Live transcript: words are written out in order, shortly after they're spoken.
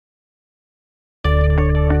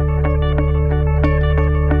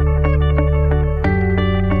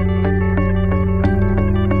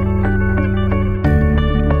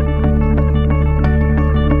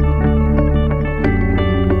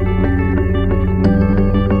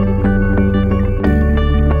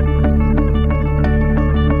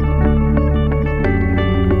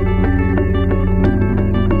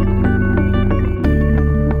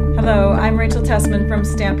Rachel Tessman from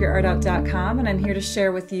stampyourartout.com, and I'm here to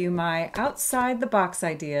share with you my outside-the-box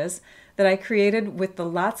ideas that I created with the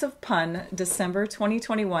Lots of Pun December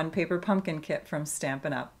 2021 Paper Pumpkin Kit from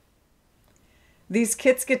Stampin' Up! These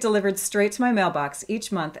kits get delivered straight to my mailbox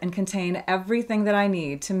each month and contain everything that I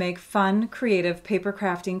need to make fun, creative paper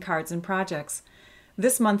crafting cards and projects.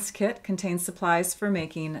 This month's kit contains supplies for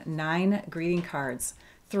making 9 greeting cards,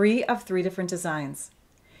 3 of 3 different designs.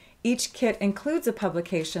 Each kit includes a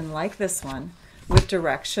publication like this one with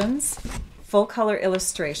directions, full color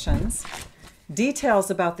illustrations,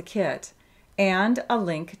 details about the kit, and a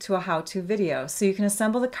link to a how-to video so you can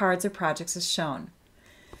assemble the cards or projects as shown.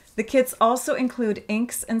 The kits also include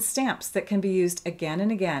inks and stamps that can be used again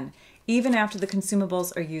and again, even after the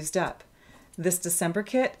consumables are used up. This December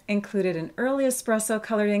kit included an early espresso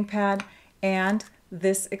colored ink pad and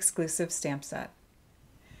this exclusive stamp set.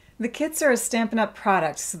 The kits are a Stampin' Up!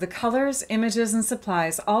 Product, so the colors, images, and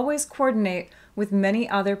supplies always coordinate with many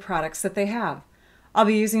other products that they have. I'll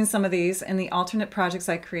be using some of these in the alternate projects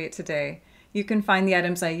I create today. You can find the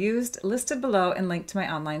items I used listed below and linked to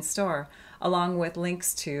my online store, along with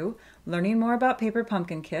links to learning more about paper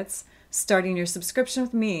pumpkin kits, starting your subscription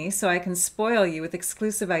with me so I can spoil you with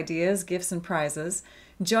exclusive ideas, gifts, and prizes,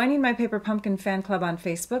 joining my Paper Pumpkin fan club on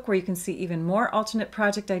Facebook where you can see even more alternate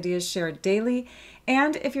project ideas shared daily,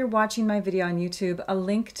 and if you're watching my video on YouTube, a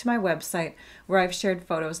link to my website where I've shared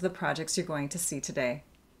photos of the projects you're going to see today.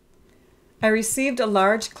 I received a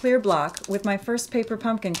large clear block with my first Paper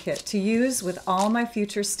Pumpkin kit to use with all my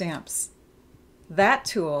future stamps. That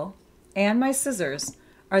tool and my scissors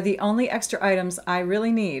are the only extra items I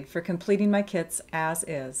really need for completing my kits as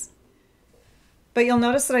is. But you'll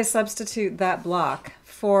notice that I substitute that block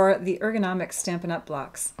for the ergonomic Stampin' Up!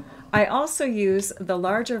 Blocks. I also use the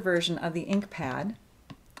larger version of the ink pad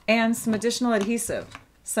and some additional adhesive,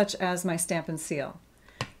 such as my Stampin' Seal.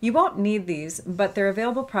 You won't need these, but they're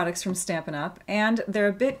available products from Stampin' Up! And they're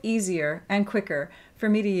a bit easier and quicker for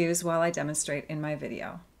me to use while I demonstrate in my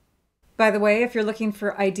video. By the way, if you're looking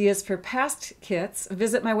for ideas for past kits,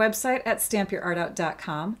 visit my website at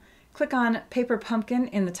stampyourartout.com. Click on Paper Pumpkin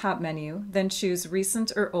in the top menu, then choose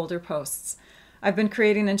Recent or Older Posts. I've been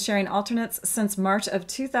creating and sharing alternates since March of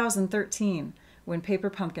 2013, when Paper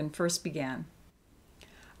Pumpkin first began.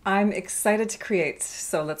 I'm excited to create,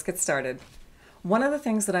 so let's get started. One of the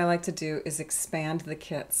things that I like to do is expand the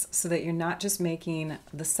kits so that you're not just making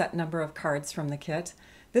the set number of cards from the kit.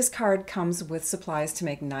 This card comes with supplies to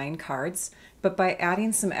make 9 cards, but by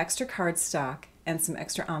adding some extra cardstock and some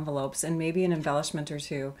extra envelopes and maybe an embellishment or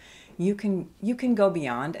two, you can go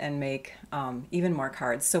beyond and make even more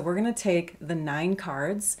cards. So we're going to take the 9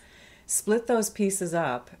 cards, split those pieces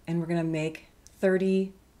up, and we're going to make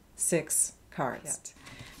 36 cards.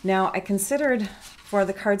 Now I considered for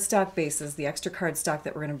the cardstock bases, the extra cardstock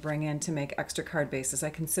that we're going to bring in to make extra card bases, I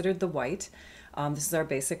considered the white. This is our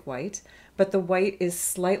basic white, but the white is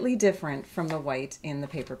slightly different from the white in the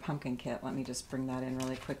Paper Pumpkin kit. Let me just bring that in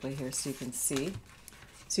really quickly here so you can see.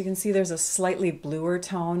 So you can see there's a slightly bluer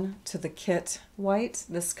tone to the kit white.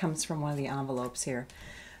 This comes from one of the envelopes here.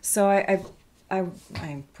 So I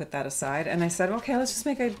put that aside and I said, okay, let's just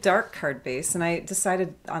make a dark card base. And I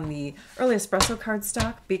decided on the early espresso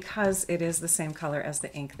cardstock because it is the same color as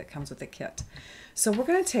the ink that comes with the kit. So we're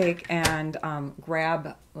going to take and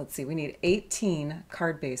grab, let's see, we need 18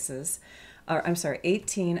 card bases. I'm sorry,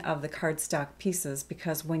 18 of the cardstock pieces,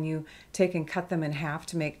 because when you take and cut them in half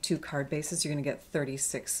to make 2 card bases, you're going to get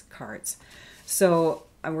 36 cards. So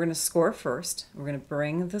we're going to score first. We're going to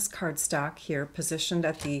bring this cardstock here positioned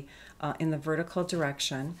at the in the vertical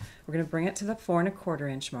direction. We're going to bring it to the 4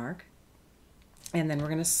 1/4 inch mark, and then we're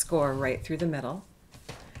going to score right through the middle.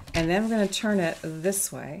 And then we're going to turn it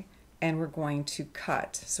this way, and we're going to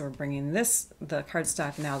cut. So we're bringing the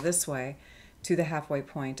cardstock now this way to the halfway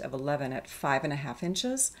point of 11 at 5 1/2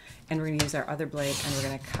 inches, and we're going to use our other blade and we're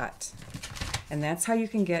going to cut. And that's how you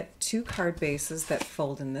can get 2 card bases that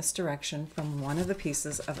fold in this direction from one of the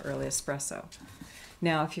pieces of early espresso.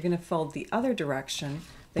 Now if you're going to fold the other direction,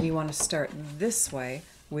 then you want to start this way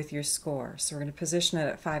with your score. So we're going to position it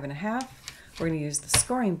at 5 1/2. We're going to use the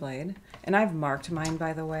scoring blade, and I've marked mine,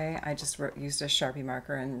 by the way. I just used a Sharpie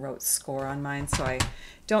marker and wrote score on mine so I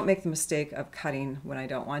don't make the mistake of cutting when I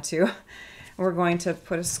don't want to. We're going to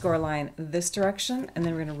put a score line this direction, and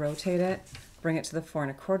then we're going to rotate it, bring it to the 4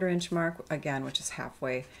 1/4 inch mark, again, which is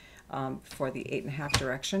halfway for the 8 1/2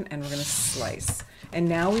 direction, and we're going to slice. And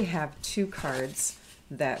now we have 2 cards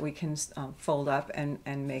that we can fold up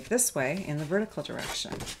and make this way in the vertical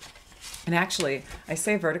direction. And actually, I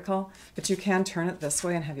say vertical, but you can turn it this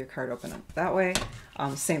way and have your card open up that way.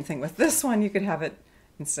 Same thing with this one. You could have it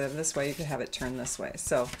Instead of this way, you could have it turned this way.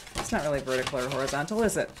 So it's not really vertical or horizontal,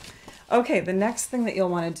 is it? Okay, the next thing that you'll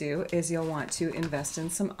want to do is you'll want to invest in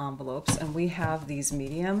some envelopes, and we have these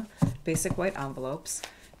medium basic white envelopes.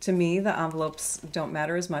 To me, the envelopes don't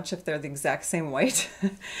matter as much if they're the exact same white.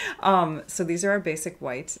 So these are our basic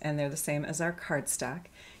white, and they're the same as our cardstock.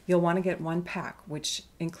 You'll want to get one pack, which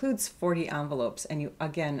includes 40 envelopes, and you,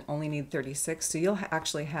 again, only need 36, so you'll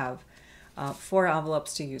actually have 4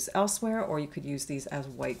 envelopes to use elsewhere, or you could use these as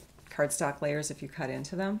white cardstock layers if you cut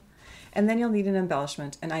into them. And then you'll need an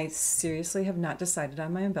embellishment, and I seriously have not decided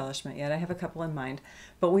on my embellishment yet. I have a couple in mind,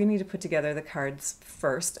 but we need to put together the cards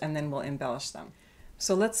first, and then we'll embellish them.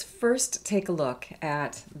 So let's first take a look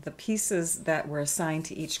at the pieces that were assigned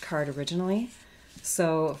to each card originally.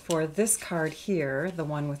 So for this card here, the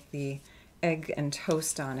one with the egg and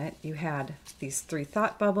toast on it, you had these 3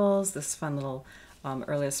 thought bubbles, this fun little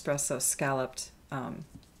early espresso scalloped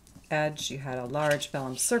edge. You had a large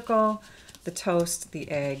vellum circle, the toast, the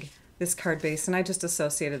egg, this card base, and I just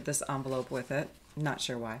associated this envelope with it. Not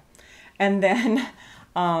sure why. And then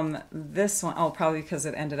this one, oh, probably because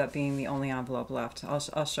it ended up being the only envelope left.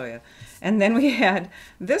 I'll show you. And then we had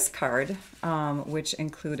this card, which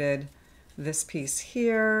included this piece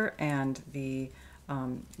here and the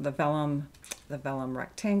vellum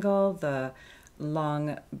rectangle, the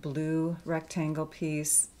long blue rectangle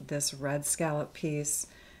piece, this red scallop piece,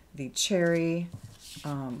 the cherry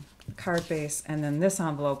card base, and then this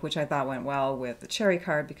envelope, which I thought went well with the cherry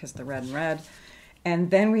card because the red and red.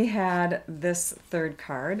 And then we had this third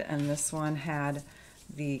card, and this one had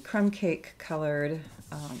the crumb cake colored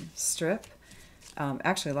strip.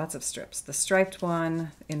 Actually, lots of strips. The striped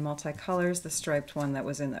one in multicolors, the striped one that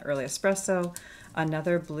was in the early espresso,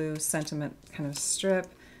 another blue sentiment kind of strip,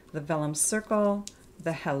 the vellum circle,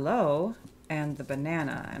 the hello, and the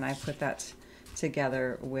banana. And I put that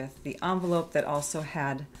together with the envelope that also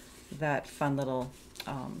had that fun little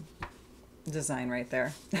design right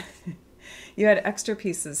there. You had extra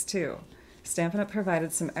pieces too. Stampin' Up!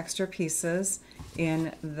 Provided some extra pieces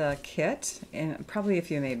in the kit, and probably if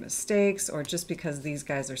you made mistakes or just because these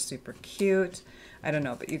guys are super cute, I don't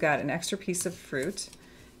know, but you got an extra piece of fruit,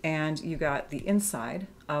 and you got the inside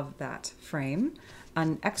of that frame,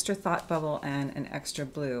 an extra thought bubble, and an extra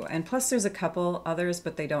blue. And plus there's a couple others,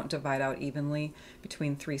 but they don't divide out evenly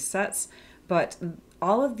between 3 sets. But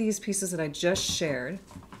all of these pieces that I just shared,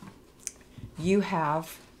 you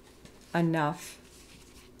have enough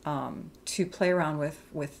to play around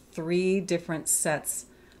with 3 different sets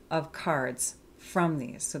of cards from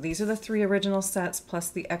these. So these are the 3 original sets plus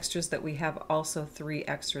the extras that we have also 3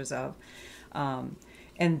 extras of.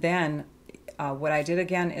 And then what I did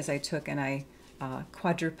again is I took and I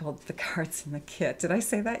quadrupled the cards in the kit. Did I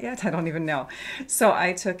say that yet? I don't even know. So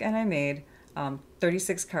I took and I made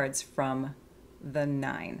 36 cards from the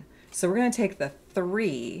 9. So we're going to take the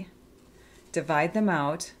 3, divide them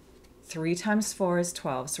out. 3 times 4 is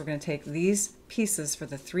 12. So we're going to take these pieces for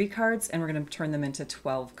the 3 cards and we're going to turn them into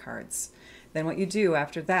 12 cards. Then what you do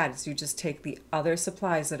after that is you just take the other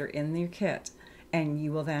supplies that are in your kit and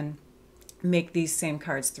you will then make these same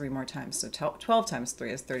cards 3 more times. So 12 times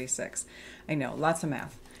 3 is 36. I know, lots of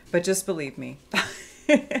math, but just believe me,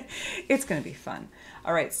 it's going to be fun.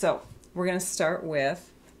 All right, so we're going to start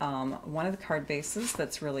with one of the card bases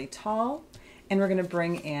that's really tall, and we're going to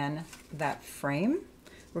bring in that frame.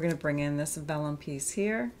 We're going to bring in this vellum piece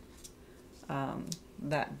here,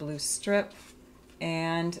 that blue strip,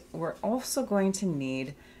 and we're also going to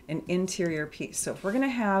need an interior piece. So if we're going to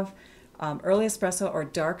have early espresso or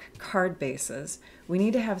dark card bases, we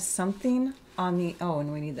need to have something on the, oh,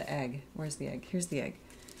 and we need the egg. Where's the egg? Here's the egg.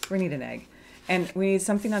 We need an egg. And we need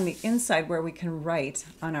something on the inside where we can write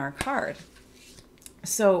on our card.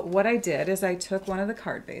 So what I did is I took one of the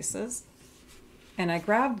card bases and I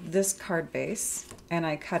grabbed this card base and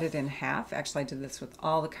I cut it in half. Actually, I did this with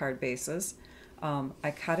all the card bases.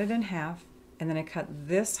 I cut it in half and then I cut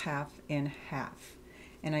this half in half.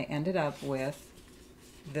 And I ended up with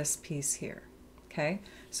this piece here. Okay,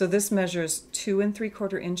 so this measures 2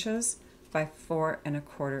 3/4 inches by 4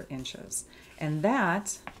 1/4 inches. And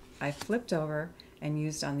that I flipped over and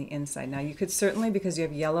used on the inside. Now you could certainly, because you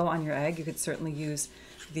have yellow on your egg, you could certainly use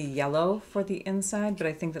the yellow for the inside, but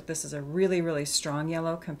I think that this is a really, really strong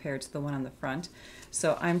yellow compared to the one on the front.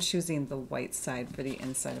 So I'm choosing the white side for the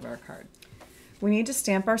inside of our card. We need to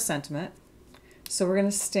stamp our sentiment. So we're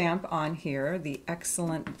going to stamp on here the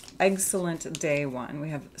excellent day one. We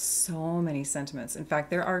have so many sentiments. In fact,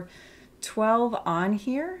 there are 12 on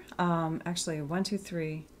here. Actually, 1, 2,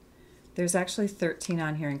 3. There's actually 13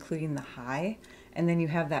 on here, including the hi. And then you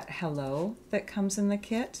have that hello that comes in the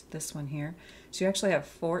kit, this one here. So you actually have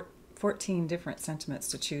 14 different sentiments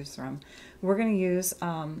to choose from. We're going to use,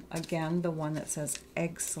 again, the one that says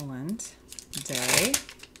excellent day.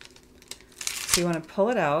 So you want to pull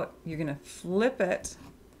it out. You're going to flip it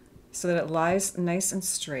so that it lies nice and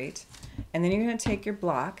straight. And then you're going to take your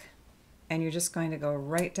block and you're just going to go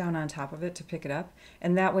right down on top of it to pick it up.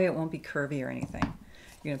 And that way it won't be curvy or anything.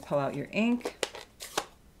 You're going to pull out your ink.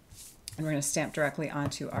 And we're going to stamp directly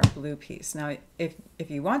onto our blue piece. Now, if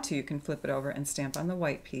you want to, you can flip it over and stamp on the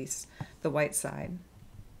white piece, the white side.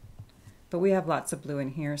 But we have lots of blue in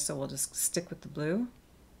here, so we'll just stick with the blue.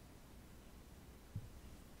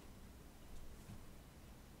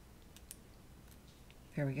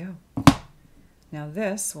 There we go. Now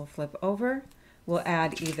this we'll flip over. We'll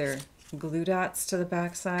add either glue dots to the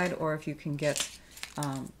back side, or if you can get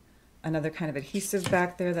another kind of adhesive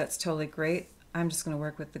back there, that's totally great. I'm just going to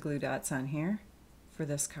work with the glue dots on here for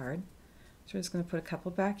this card. So we're just going to put a couple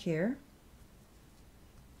back here.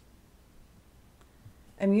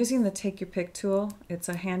 I'm using the Take Your Pick tool. It's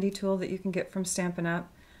a handy tool that you can get from Stampin' Up.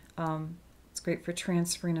 It's great for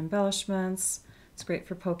transferring embellishments. It's great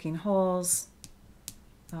for poking holes.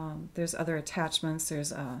 There's other attachments.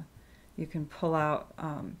 There's you can pull out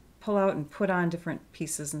and put on different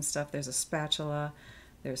pieces and stuff. There's a spatula.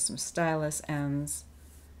 There's some stylus ends.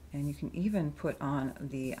 And you can even put on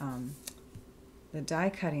the die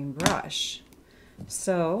cutting brush.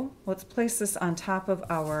 So let's place this on top of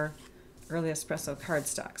our early espresso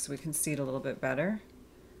cardstock so we can see it a little bit better.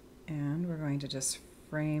 And we're going to just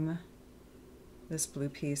frame this blue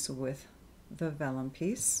piece with the vellum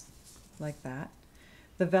piece, like that.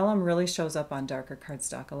 The vellum really shows up on darker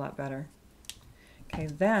cardstock a lot better. Okay,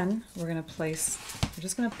 then we're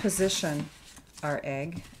just going to position our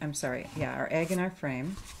egg, our egg in our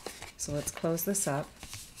frame. So let's close this up.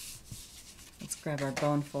 Let's grab our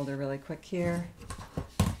bone folder really quick here.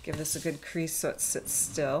 Give this a good crease so it sits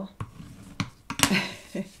still.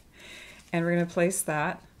 And we're going to place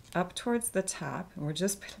that up towards the top. And we're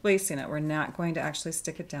just placing it. We're not going to actually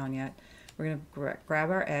stick it down yet. We're going to grab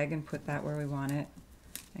our egg and put that where we want it.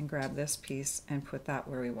 And grab this piece and put that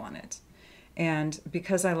where we want it. And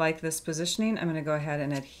because I like this positioning, I'm going to go ahead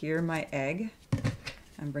and adhere my egg.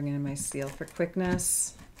 I'm bringing in my seal for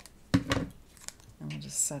quickness. And we'll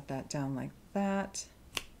just set that down like that.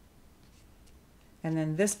 And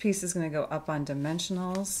then this piece is going to go up on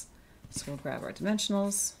dimensionals. So we'll grab our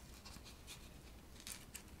dimensionals.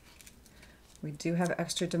 We do have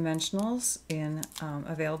extra dimensionals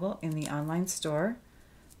available in the online store.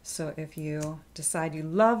 So if you decide you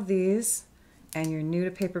love these and you're new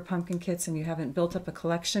to paper pumpkin kits and you haven't built up a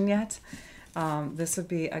collection yet, this would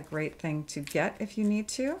be a great thing to get if you need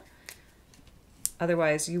to.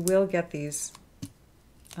 Otherwise, you will get these,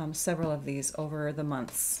 several of these over the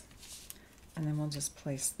months. And then we'll just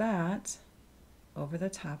place that over the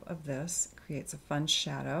top of this. It creates a fun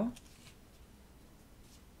shadow.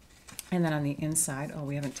 And then on the inside, oh,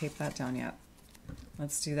 we haven't taped that down yet.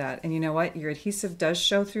 Let's do that. And you know what? Your adhesive does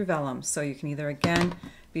show through vellum, so you can either, again,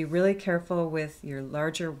 be really careful with your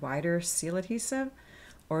larger, wider seal adhesive,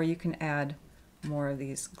 or you can add more of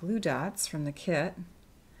these glue dots from the kit.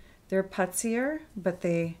 They're putzier, but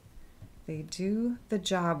they do the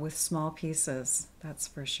job with small pieces, that's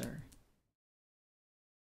for sure.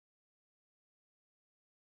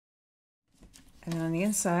 And then on the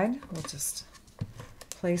inside, we'll just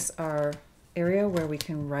place our area where we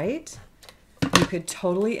can write. You could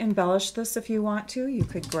totally embellish this if you want to. You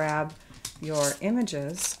could grab your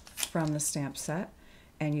images from the stamp set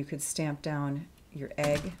and you could stamp down your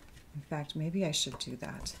egg. In fact, maybe I should do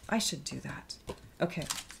that. I should do that. Okay,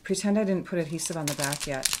 pretend I didn't put adhesive on the back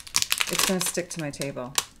yet. It's going to stick to my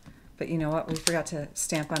table. But you know what? We forgot to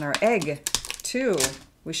stamp on our egg too.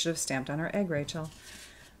 We should have stamped on our egg, Rachel.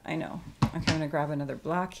 I know. Okay, I'm going to grab another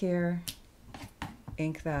block here.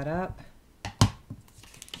 Ink that up.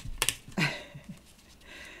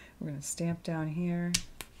 We're going to stamp down here.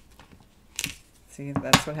 See,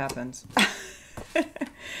 that's what happens.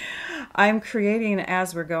 I'm creating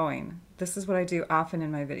as we're going. This is what I do often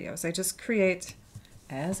in my videos. I just create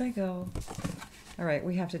as I go. All right,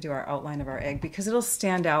 we have to do our outline of our egg because it'll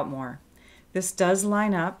stand out more. This does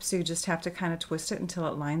line up, so you just have to kind of twist it until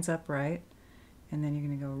it lines up right. And then you're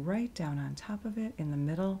going to go right down on top of it in the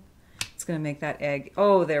middle. It's going to make that egg.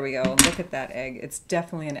 Oh, there we go. Look at that egg. It's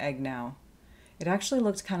definitely an egg now. It actually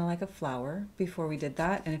looked kind of like a flower before we did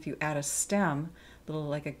that. And if you add a stem, little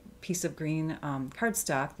like a piece of green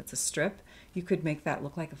cardstock that's a strip, you could make that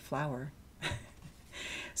look like a flower.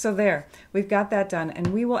 So there, we've got that done. And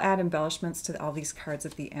we will add embellishments to all these cards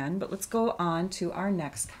at the end. But let's go on to our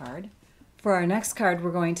next card. For our next card, we're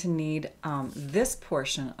going to need this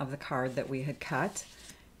portion of the card that we had cut.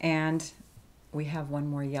 And we have one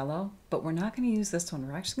more yellow, but we're not going to use this one.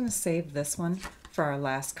 We're actually going to save this one for our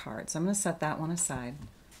last card. So I'm going to set that one aside.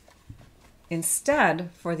 Instead,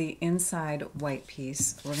 for the inside white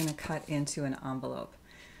piece, we're going to cut into an envelope.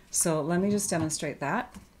 So let me just demonstrate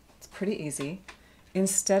that. It's pretty easy.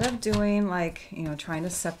 Instead of doing like, trying to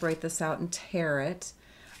separate this out and tear it,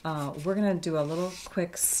 we're going to do a little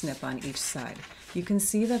quick snip on each side. You can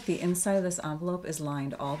see that the inside of this envelope is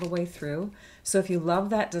lined all the way through. So if you love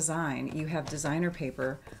that design, you have designer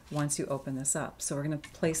paper once you open this up. So we're going to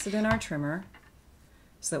place it in our trimmer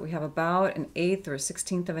so that we have about 1/8 or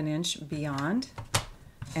 1/16 of an inch beyond.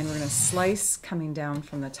 And we're going to slice coming down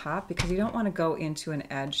from the top because you don't want to go into an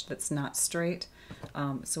edge that's not straight.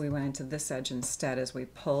 So we went into this edge instead as we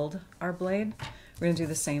pulled our blade. We're going to do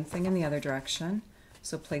the same thing in the other direction.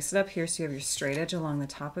 So place it up here so you have your straight edge along the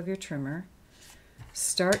top of your trimmer.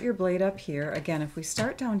 Start your blade up here. Again, if we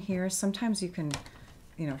start down here, sometimes you can,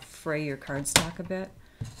 fray your cardstock a bit.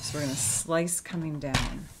 So we're going to slice coming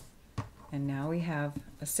down. And now we have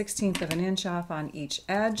 1/16 of an inch off on each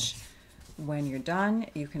edge. When you're done,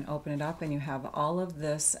 you can open it up and you have all of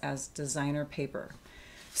this as designer paper.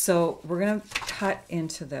 So we're going to cut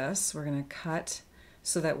into this. We're going to cut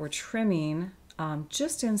so that we're trimming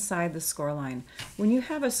just inside the score line. When you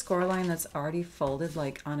have a score line that's already folded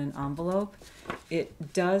like on an envelope,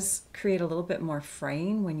 it does create a little bit more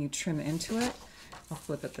fraying when you trim into it. I'll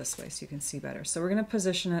flip it this way so you can see better. So we're going to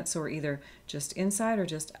position it so we're either just inside or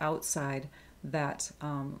just outside that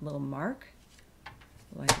little mark,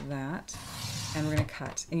 like that. And we're going to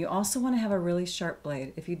cut. And you also want to have a really sharp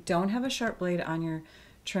blade. If you don't have a sharp blade on your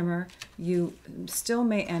trimmer, you still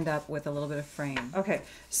may end up with a little bit of fraying. Okay,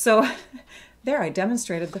 so there I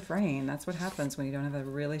demonstrated the fraying. That's what happens when you don't have a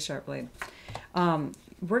really sharp blade.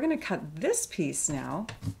 We're going to cut this piece now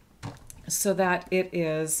so that it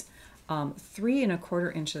is 3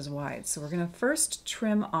 1/4 inches wide. So we're going to first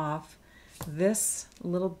trim off this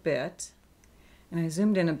little bit, and I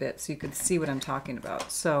zoomed in a bit so you could see what I'm talking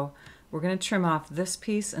about. So we're going to trim off this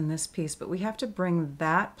piece and this piece, but we have to bring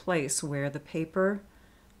that place where the paper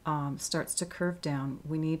starts to curve down.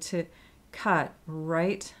 We need to cut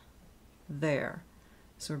right there.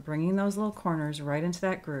 So we're bringing those little corners right into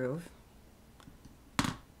that groove,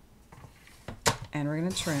 and we're going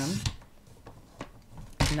to trim.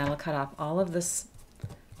 And that'll cut off all of this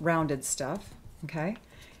rounded stuff, okay?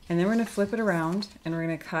 And then we're going to flip it around and we're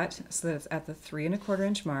going to cut so that it's at the 3 1/4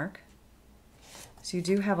 inch mark. So you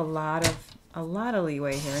do have a lot of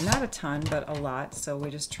leeway here, not a ton, but a lot. So we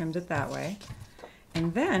just trimmed it that way.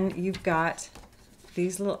 And then you've got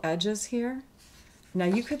these little edges here. Now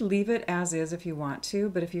you could leave it as is if you want to,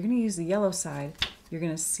 but if you're going to use the yellow side, you're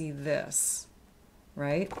going to see this,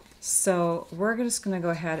 right? So we're just going to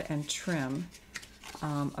go ahead and trim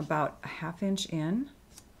about 1/2 inch in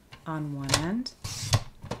on one end.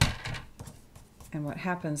 And what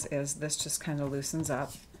happens is this just kind of loosens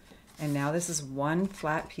up. And now this is one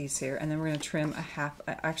flat piece here, and then we're going to trim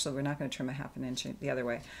actually we're not going to trim 1/2 inch the other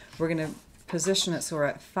way. We're going to position it so we're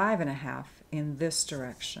at 5 1/2 in this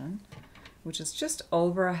direction, which is just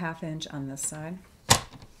over 1/2 inch on this side.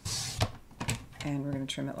 And we're going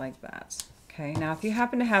to trim it like that. Okay, now if you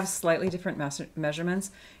happen to have slightly different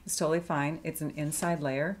measurements, it's totally fine. It's an inside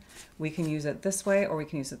layer. We can use it this way or we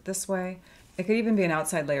can use it this way. It could even be an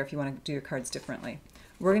outside layer if you want to do your cards differently.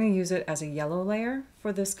 We're going to use it as a yellow layer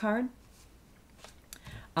for this card.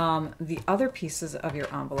 The other pieces of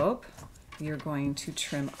your envelope, you're going to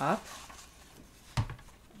trim up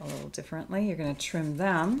a little differently. You're going to trim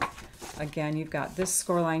them. Again, you've got this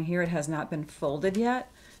score line here. It has not been folded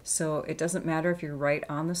yet. So it doesn't matter if you're right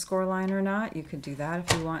on the score line or not. You could do that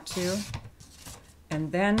if you want to.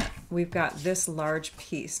 And then we've got this large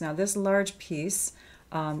piece. Now this large piece,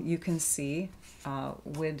 you can see,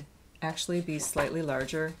 would actually be slightly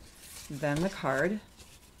larger than the card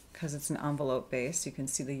because it's an envelope base. You can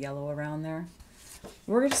see the yellow around there.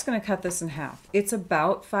 We're just going to cut this in half. It's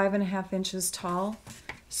about 5 1/2 inches tall.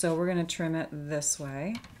 So we're going to trim it this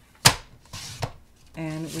way.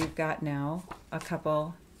 And we've got now a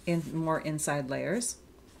couple more inside layers.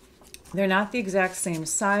 They're not the exact same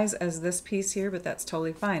size as this piece here, but that's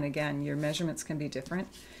totally fine. Again, your measurements can be different.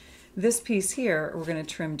 This piece here, we're going to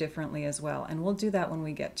trim differently as well, and we'll do that when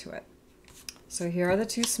we get to it. So here are the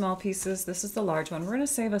two small pieces. This is the large one. We're going to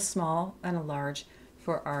save a small and a large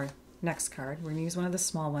for our next card. We're going to use one of the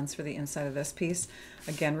small ones for the inside of this piece.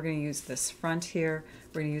 Again, we're going to use this front here.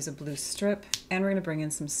 We're going to use a blue strip, and we're going to bring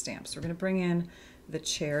in some stamps. We're going to bring in the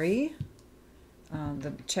cherry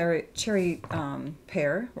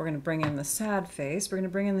pear. We're going to bring in the sad face. We're going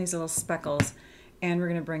to bring in these little speckles, and we're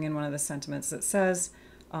going to bring in one of the sentiments that says,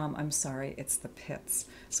 I'm sorry, it's the pits.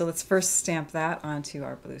 So let's first stamp that onto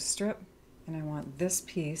our blue strip. And I want this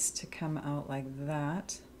piece to come out like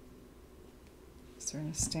that. So we're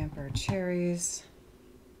going to stamp our cherries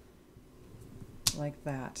like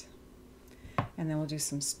that. And then we'll do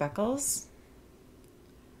some speckles,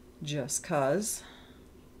 just 'cause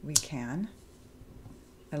we can.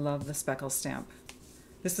 I love the speckle stamp.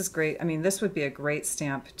 This is great. I mean, this would be a great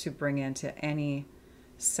stamp to bring into any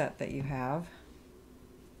set that you have.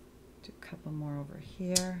 Do a couple more over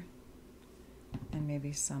here, and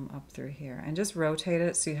maybe some up through here. And just rotate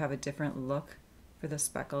it so you have a different look for the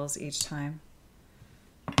speckles each time.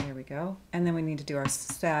 There we go. And then we need to do our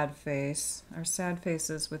sad face. Our sad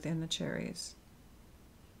faces within the cherries.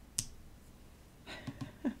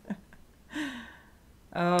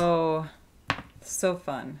 Oh, so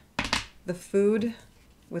fun. The food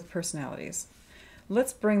with personalities.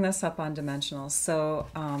 Let's bring this up on dimensionals. So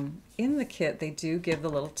in the kit, they do give the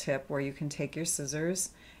little tip where you can take your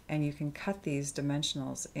scissors and you can cut these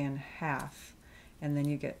dimensionals in half, and then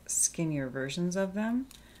you get skinnier versions of them.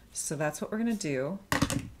 So that's what we're going to do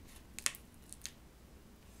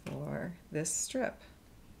for this strip.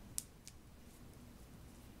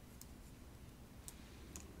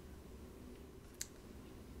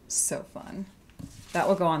 So fun. That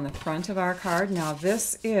will go on the front of our card. Now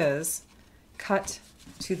this is cut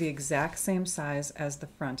to the exact same size as the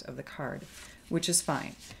front of the card, which is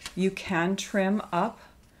fine. You can trim up,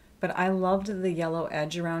 but I loved the yellow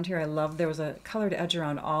edge around here. I loved there was a colored edge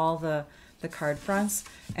around all the card fronts,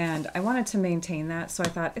 and I wanted to maintain that, so I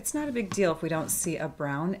thought it's not a big deal if we don't see a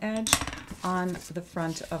brown edge on the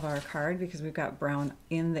front of our card because we've got brown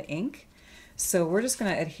in the ink. So we're just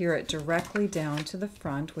going to adhere it directly down to the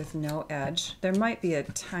front with no edge. There might be a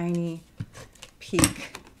tiny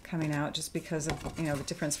peak coming out just because of, you know, the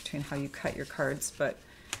difference between how you cut your cards, but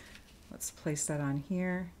let's place that on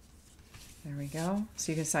here. There we go.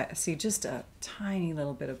 So you can see just a tiny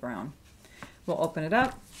little bit of brown. We'll open it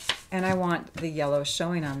up, and I want the yellow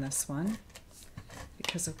showing on this one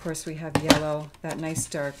because of course we have yellow, that nice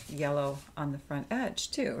dark yellow on the front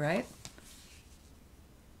edge too, right?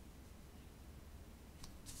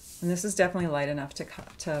 And this is definitely light enough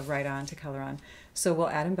to write on, to color on. So we'll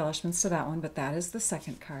add embellishments to that one, but that is the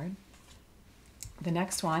second card. The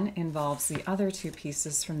next one involves the other two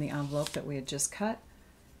pieces from the envelope that we had just cut.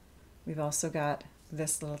 We've also got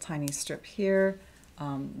this little tiny strip here,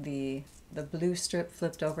 the blue strip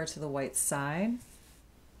flipped over to the white side,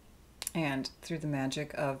 and through the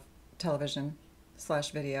magic of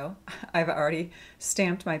television/video, I've already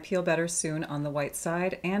stamped my Peel Better Soon on the white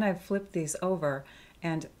side, and I've flipped these over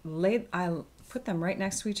and I put them right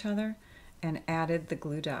next to each other and added the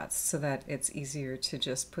glue dots so that it's easier to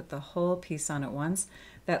just put the whole piece on at once.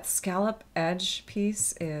 That scallop edge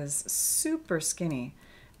piece is super skinny,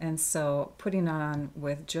 and so putting it on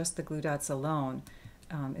with just the glue dots alone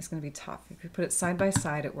is going to be tough. If you put it side by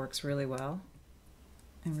side, it works really well.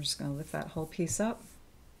 And we're just going to lift that whole piece up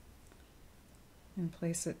and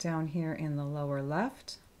place it down here in the lower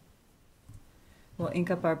left. We'll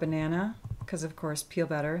ink up our banana because, of course, Peel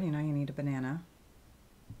Better, you know, you need a banana.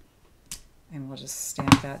 And we'll just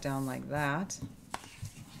stamp that down like that.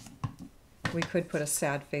 We could put a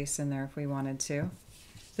sad face in there if we wanted to.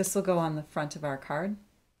 This will go on the front of our card.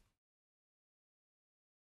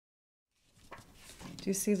 Do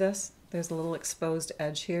you see this? There's a little exposed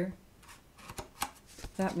edge here.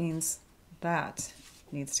 That means that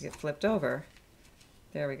needs to get flipped over.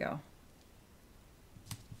 There we go.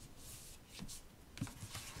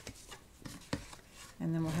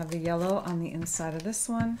 And then we'll have the yellow on the inside of this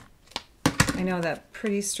one. I know that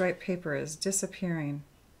pretty striped paper is disappearing.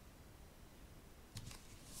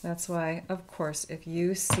 That's why, of course, if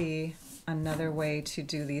you see another way to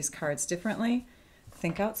do these cards differently,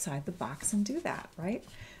 think outside the box and do that, right?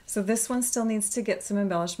 So this one still needs to get some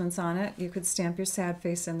embellishments on it. You could stamp your sad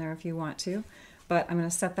face in there if you want to, but I'm going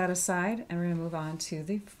to set that aside and we're going to move on to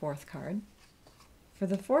the fourth card. For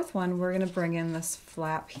the fourth one, we're going to bring in this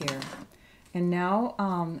flap here. And now,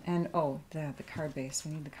 the card base.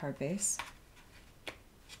 We need the card base.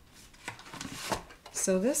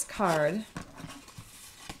 So this card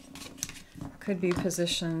could be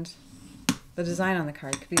positioned, the design on the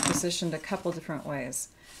card could be positioned a couple different ways.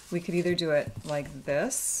 We could either do it like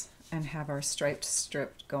this and have our striped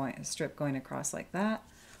strip going across like that,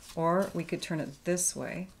 or we could turn it this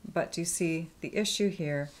way. But do you see the issue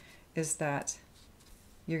here is that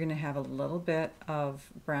you're going to have a little bit of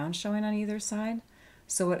brown showing on either side.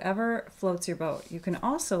 So whatever floats your boat. You can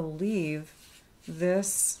also leave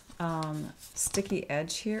this sticky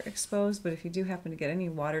edge here exposed, but if you do happen to get any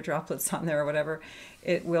water droplets on there or whatever,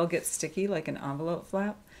 it will get sticky like an envelope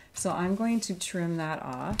flap. So I'm going to trim that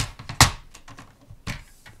off.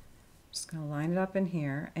 Just going to line it up in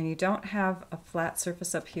here, and you don't have a flat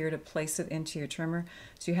surface up here to place it into your trimmer,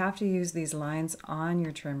 so you have to use these lines on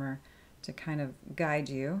your trimmer to kind of guide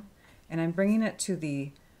you. And I'm bringing it to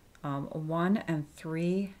the 1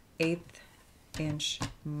 3/8 inch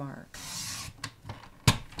mark.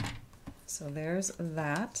 So there's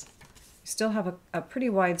that. You still have a pretty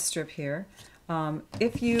wide strip here.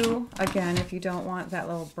 If you don't want that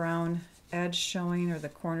little brown edge showing or the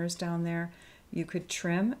corners down there, you could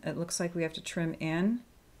trim. It looks like we have to trim in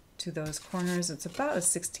to those corners. It's about a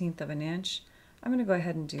 1/16 of an inch. I'm going to go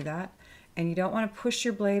ahead and do that. And you don't want to push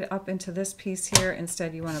your blade up into this piece here.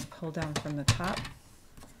 Instead, you want to pull down from the top.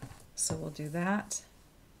 So we'll do that.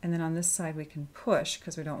 And then on this side, we can push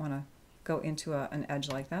because we don't want to go into an edge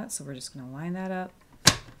like that. So we're just going to line that up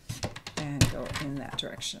and go in that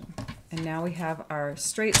direction. And now we have our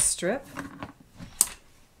straight strip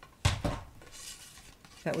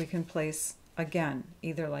that we can place again,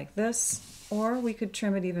 either like this, or we could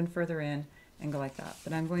trim it even further in and go like that.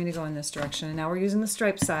 But I'm going to go in this direction. And now we're using the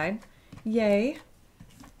stripe side. Yay!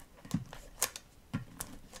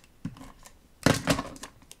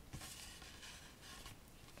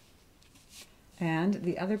 And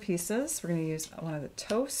the other pieces, we're going to use one of the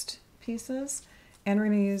toast pieces, and we're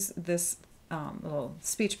going to use this little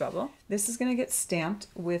speech bubble. This is going to get stamped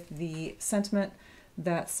with the sentiment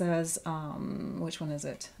that says, which one is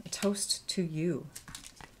it? A toast to you.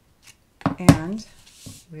 And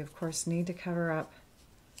we of course need to cover up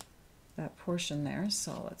that portion there,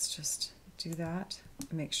 so let's just do that.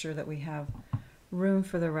 Make sure that we have room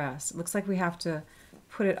for the rest. It looks like we have to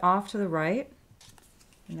put it off to the right,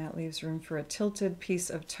 and that leaves room for a tilted piece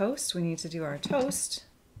of toast. We need to do our toast.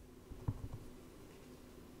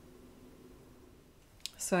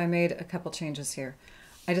 So I made a couple changes here.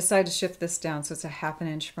 I decided to shift this down so it's a 1/2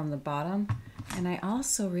 inch from the bottom, and I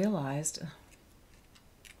also realized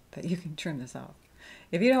that you can trim this off.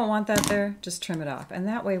 If you don't want that there, just trim it off, and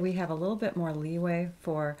that way we have a little bit more leeway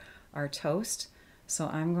for our toast. So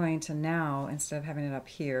I'm going to now, instead of having it up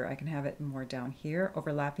here, I can have it more down here,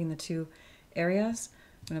 overlapping the two areas.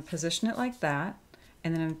 I'm going to position it like that,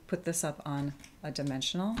 and then I'm going to put this up on a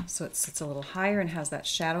dimensional so it sits a little higher and has that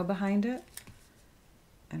shadow behind it.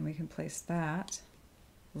 And we can place that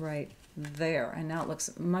right there, and now it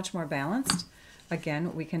looks much more balanced.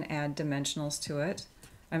 Again, we can add dimensionals to it.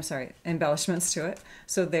 I'm sorry, embellishments to it.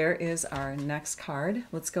 So there is our next card.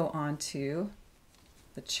 Let's go on to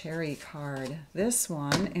the cherry card. This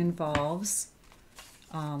one involves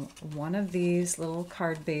one of these little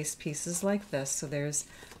card base pieces like this. So there's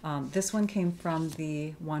this one came from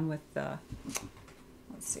the one with the,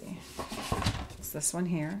 let's see, it's this one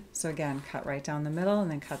here. So again, cut right down the middle and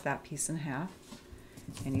then cut that piece in half.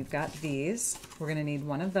 And you've got these. We're going to need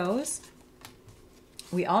one of those.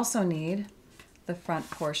 We also need the front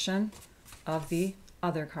portion of the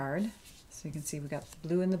other card. So you can see we got the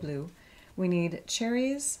blue and the blue. We need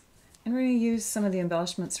cherries, and we're going to use some of the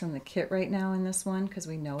embellishments from the kit right now in this one because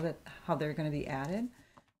we know that how they're going to be added.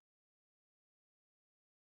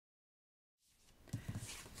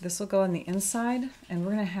 This will go on the inside, and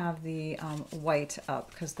we're going to have the white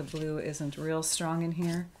up because the blue isn't real strong in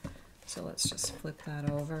here. So let's just flip that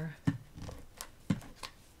over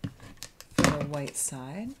for the white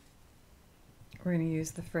side. We're going to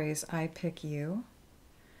use the phrase, I pick you.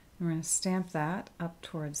 And we're going to stamp that up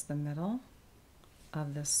towards the middle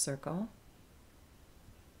of this circle,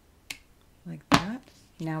 like that.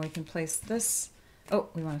 Now we can place this, oh,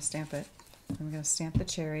 we want to stamp it. I'm going to stamp the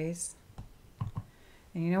cherries.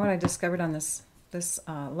 And you know what I discovered on this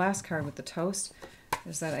last card with the toast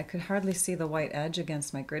is that I could hardly see the white edge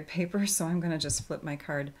against my grid paper, so I'm going to just flip my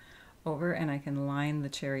card over and I can line the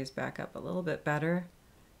cherries back up a little bit better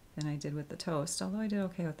than I did with the toast, although I did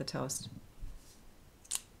okay with the toast.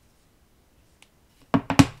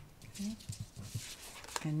 Okay.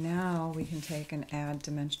 And now we can take and add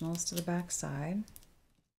dimensionals to the back side.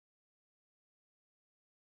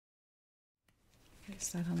 Place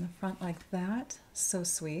that on the front like that. So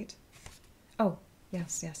sweet. Oh,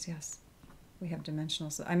 yes, yes, yes. We have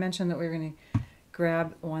dimensionals. I mentioned that we were going to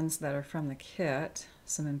grab ones that are from the kit,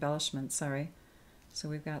 some embellishments, sorry. So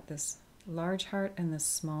we've got this large heart and this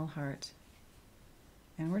small heart.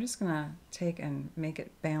 And we're just going to take and make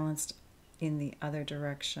it balanced in the other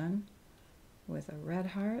direction with a red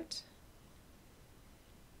heart.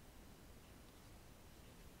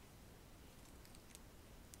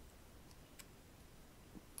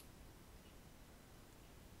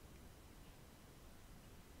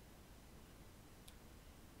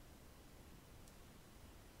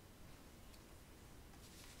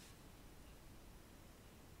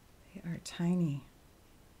 tiny.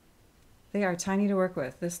 They are tiny to work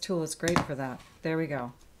with. This tool is great for that. There we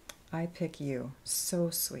go. I pick you. So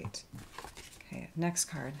sweet. Okay, next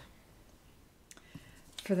card.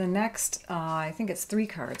 For the next, I think it's 3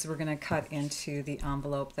 cards, we're going to cut into the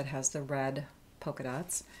envelope that has the red polka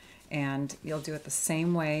dots. And you'll do it the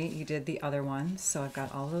same way you did the other one. So I've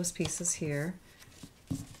got all those pieces here.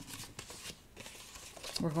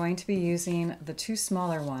 We're going to be using the 2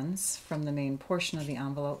 smaller ones from the main portion of the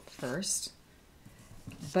envelope first.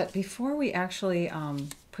 But before we actually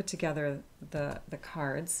put together the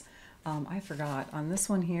cards, I forgot, on this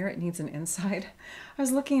one here, it needs an inside. I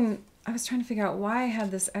was trying to figure out why I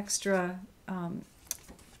had this extra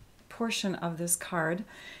portion of this card,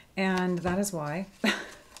 and that is why.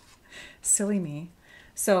 Silly me.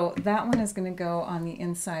 So that one is going to go on the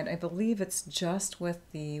inside. I believe it's just with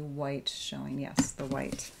the white showing. Yes, the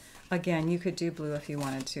white. Again, you could do blue if you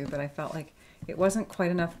wanted to, but I felt like it wasn't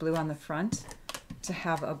quite enough blue on the front to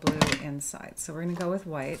have a blue inside. So we're going to go with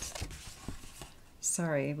white.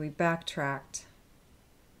 Sorry, we backtracked.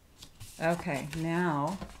 Okay,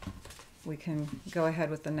 now we can go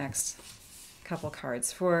ahead with the next couple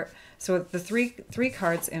cards. So the three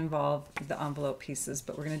cards involve the envelope pieces,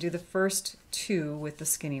 but we're going to do the first 2 with the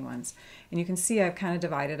skinny ones. And you can see I've kind of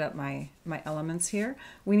divided up my elements here.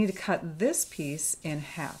 We need to cut this piece in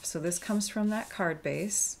half. So this comes from that card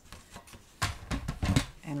base.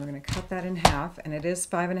 And we're going to cut that in half, and it is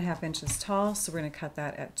 5.5 inches tall, so we're going to cut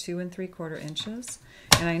that at 2 3/4 inches.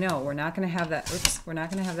 And I know we're not going to have that. Oops, we're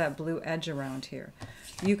not going to have that blue edge around here.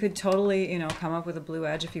 You could totally, come up with a blue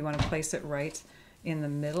edge if you want to place it right in the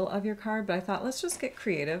middle of your card. But I thought let's just get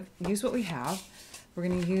creative. Use what we have. We're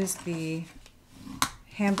going to use the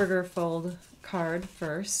hamburger fold card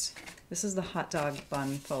first. This is the hot dog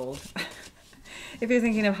bun fold. If you're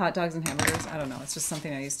thinking of hot dogs and hamburgers, I don't know. It's just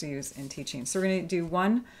something I used to use in teaching. So we're going to do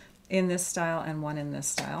one in this style and one in this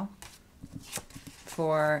style.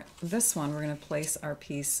 For this one, we're going to place our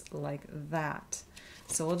piece like that.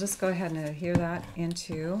 So we'll just go ahead and adhere that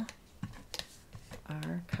into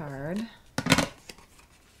our card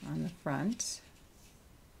on the front,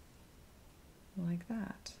 like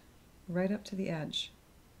that, right up to the edge.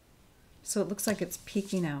 So it looks like it's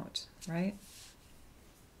peeking out, right?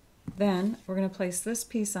 Then we're going to place this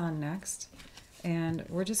piece on next, and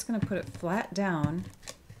we're just going to put it flat down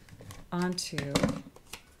onto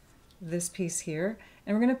this piece here,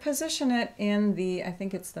 and we're going to position it in the, I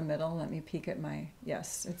think it's the middle. Let me peek at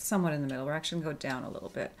yes, it's somewhat in the middle. We're actually going to go down a little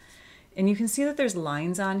bit. And you can see that there's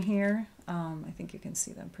lines on here. I think you can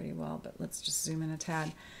see them pretty well, but let's just zoom in a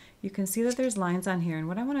tad. You can see that there's lines on here, and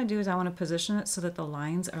what I want to do is I want to position it so that the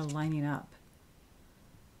lines are lining up.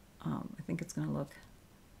 I think it's going to look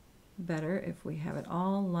better if we have it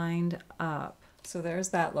all lined up. So there's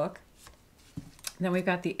that look. Then we've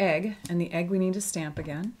got the egg, and the egg we need to stamp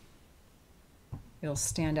again. It'll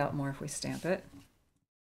stand out more if we stamp it.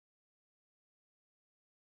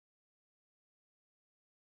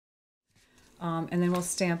 And then we'll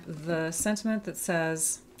stamp the sentiment that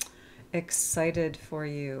says, excited for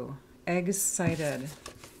you. Egg-cited.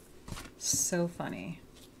 So funny.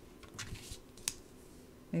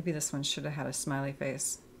 Maybe this one should have had a smiley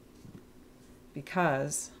face,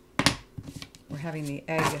 because we're having the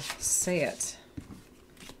egg say it.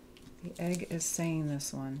 The egg is saying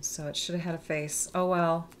this one, so it should have had a face. Oh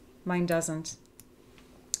well, mine doesn't.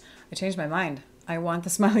 I changed my mind. I want the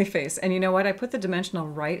smiley face. And you know what? I put the dimensional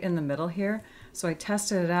right in the middle here, so I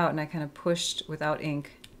tested it out and I kind of pushed without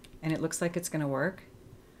ink, and it looks like it's going to work.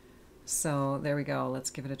 So there we go. Let's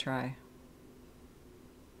give it a try.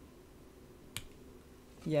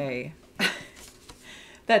 Yay.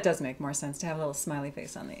 That does make more sense to have a little smiley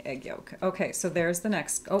face on the egg yolk. Okay, so there's the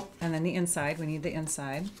next. Oh, and then the inside. We need the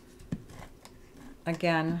inside.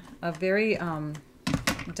 Again, a very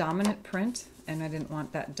dominant print, and I didn't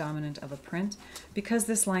want that dominant of a print. Because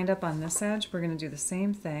this lined up on this edge, we're going to do the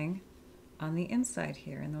same thing on the inside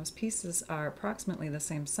here. And those pieces are approximately the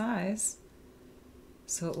same size,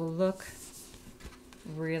 so it will look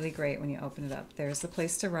really great when you open it up. There's the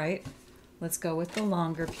place to write. Let's go with the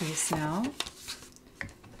longer piece now.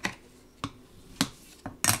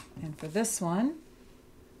 And for this one,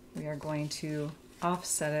 we are going to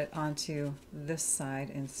offset it onto this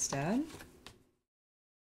side instead.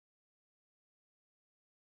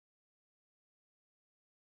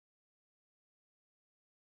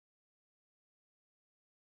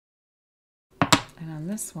 And on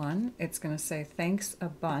this one, it's going to say, thanks a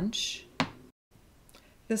bunch.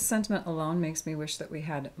 This sentiment alone makes me wish that we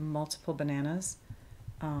had multiple bananas,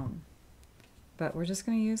 but we're just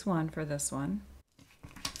going to use one for this one.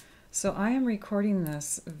 So I am recording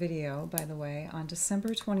this video, by the way, on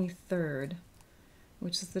December 23rd,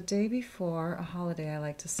 which is the day before a holiday I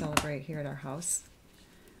like to celebrate here at our house,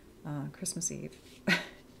 Christmas Eve.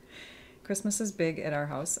 Christmas is big at our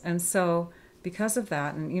house, and so because of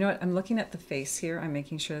that, and you know what, I'm looking at the face here, I'm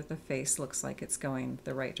making sure that the face looks like it's going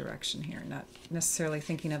the right direction here, not necessarily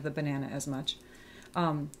thinking of the banana as much.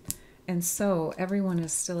 And so everyone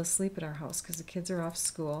is still asleep at our house because the kids are off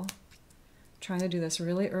school. Trying to do this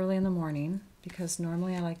really early in the morning because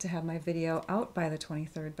normally I like to have my video out by the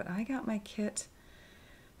 23rd, but I got my kit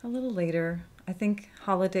a little later. I think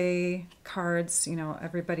holiday cards, you know,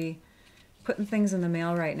 everybody putting things in the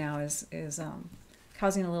mail right now is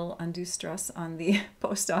causing a little undue stress on the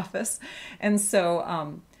post office. And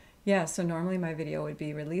so, yeah, so normally my video would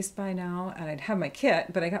be released by now and I'd have my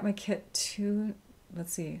kit, but I got my kit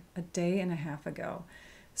a day and a half ago.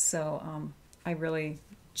 So I really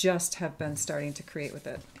just have been starting to create with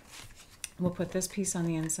it. We'll put this piece on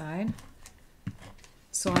the inside.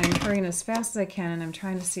 So I'm hurrying as fast as I can, and I'm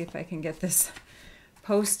trying to see if I can get this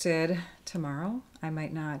posted tomorrow. I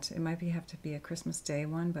might not. It might have to be a Christmas Day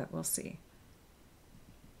one, but we'll see.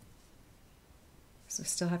 So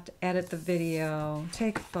still have to edit the video,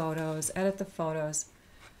 take photos, edit the photos.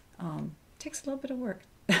 Takes a little bit of work.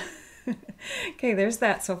 Okay, there's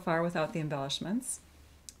that so far without the embellishments.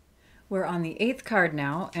 We're on the 8th card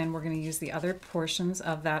now, and we're going to use the other portions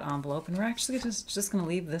of that envelope, and we're actually just going to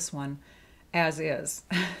leave this one as is.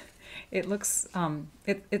 It looks,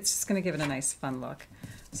 it's just going to give it a nice fun look.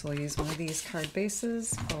 So we'll use one of these card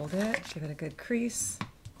bases, fold it, give it a good crease,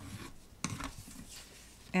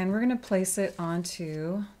 and we're going to place it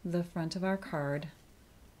onto the front of our card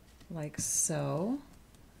like so,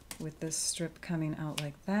 with this strip coming out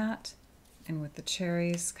like that, and with the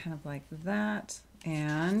cherries kind of like that.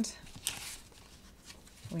 And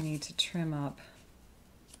we need to trim up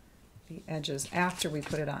the edges after we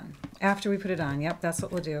put it on. After we put it on, yep, that's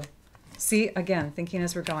what we'll do. See, again, thinking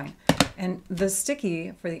as we're going. And the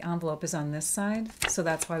sticky for the envelope is on this side, so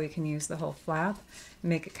that's why we can use the whole flap,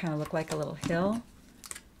 make it kind of look like a little hill.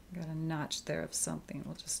 Got a notch there of something.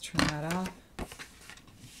 We'll just trim that off. I'm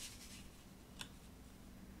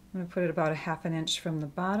going to put it about 1/2 inch from the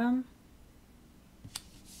bottom.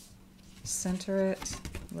 Center it,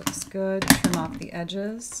 looks good, trim off the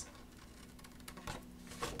edges.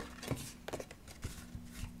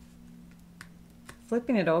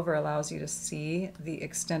 Flipping it over allows you to see the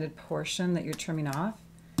extended portion that you're trimming off,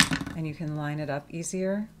 and you can line it up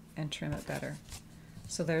easier and trim it better.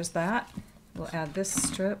 So there's that. We'll add this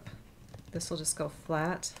strip. This will just go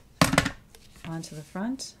flat onto the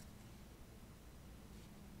front,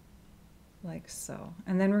 like so.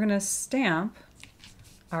 And then we're going to stamp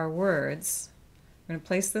our words. We're going to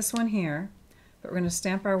place this one here, but we're going to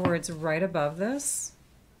stamp our words right above this.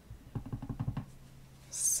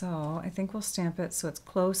 So I think we'll stamp it so it's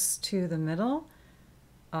close to the middle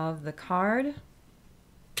of the card,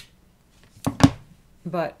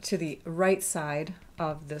 but to the right side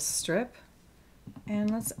of this strip. And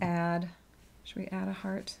let's add, should we add a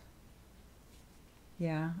heart?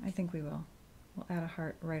 Yeah, I think we will. We'll add a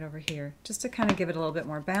heart right over here, just to kind of give it a little bit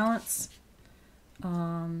more balance.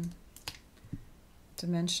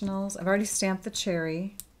 Dimensionals. I've already stamped the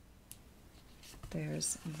cherry.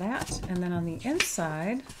 There's that. And then on the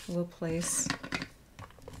inside, we'll place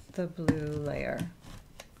the blue layer.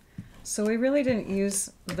 So we really didn't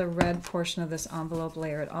use the red portion of this envelope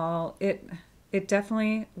layer at all. It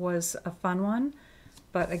definitely was a fun one,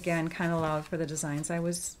 but again, kind of allowed for the designs I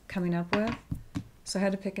was coming up with. So I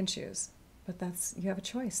had to pick and choose. But that's, you have a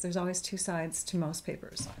choice. There's always 2 sides to most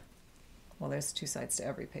papers. Well, there's 2 sides to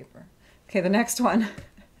every paper. Okay, the next one.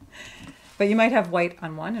 But you might have white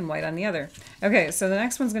on one and white on the other. Okay, so the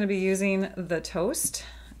next one's going to be using the toast,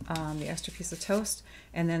 the extra piece of toast.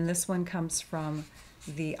 And then this one comes from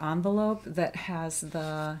the envelope that has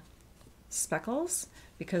the speckles,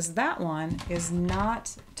 because that one is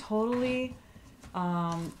not totally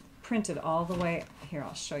printed all the way. Here,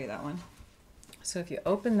 I'll show you that one. So if you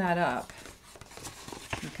open that up,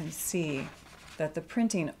 you can see that the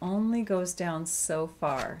printing only goes down so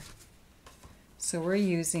far. So we're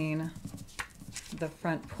using the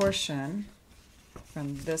front portion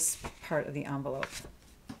from this part of the envelope.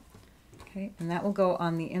 Okay, and that will go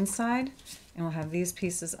on the inside, and we'll have these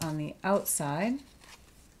pieces on the outside.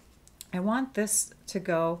 I want this to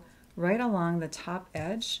go right along the top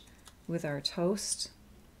edge with our toast,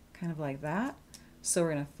 kind of like that. So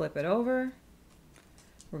we're going to flip it over,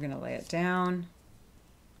 we're going to lay it down,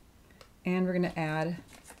 and we're going to add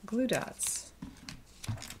glue dots.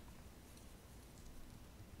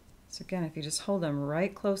 So again, if you just hold them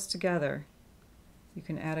right close together, You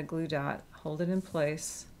can add a glue dot, hold it in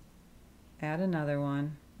place, add another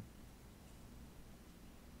one.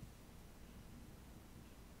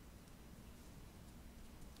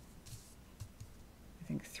 I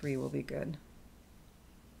think 3 will be good.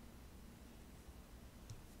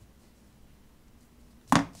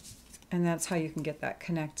 And that's how you can get that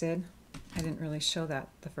connected. I didn't really show that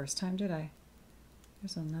the first time, did I?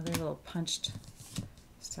 There's another little punched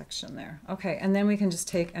section there. Okay, and then we can just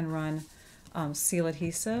take and run seal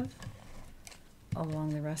adhesive along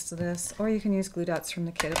the rest of this, or you can use glue dots from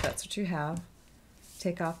the kit if that's what you have.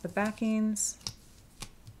 Take off the backings.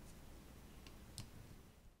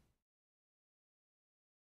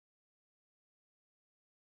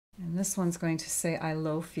 And this one's going to say, I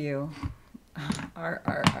loaf you.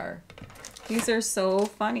 R. These are so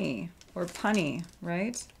funny, or punny,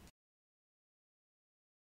 right?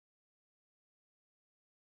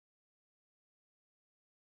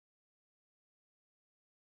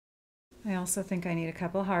 I also think I need a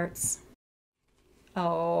couple hearts.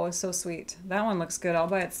 Oh, so sweet. That one looks good all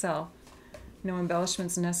by itself. No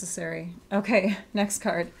embellishments necessary. Okay, next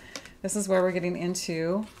card. This is where we're getting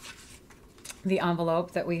into the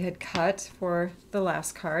envelope that we had cut for the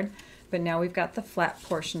last card, but now we've got the flat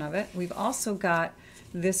portion of it. We've also got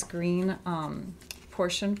this green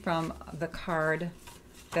portion from the card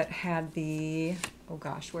that had the, oh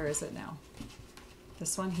gosh, where is it now?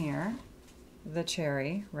 This one here, the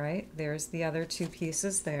cherry, right? There's the other 2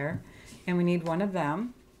 pieces there, and we need one of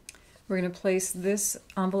them. We're going to place this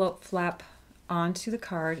envelope flap onto the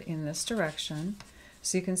card in this direction.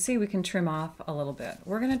 So you can see we can trim off a little bit.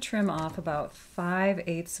 We're going to trim off about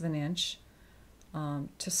 5/8 of an inch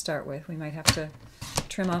to start with. We might have to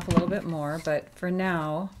trim off a little bit more, but for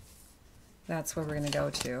now, that's where we're going to go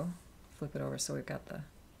to. Flip it over so we've got the,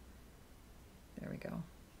 there we go.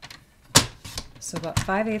 So about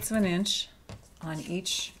 5/8 of an inch on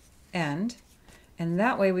each end, and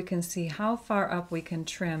that way we can see how far up we can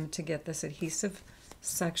trim to get this adhesive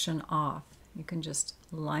section off. You can just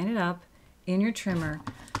line it up in your trimmer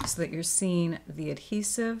so that you're seeing the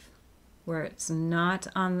adhesive where it's not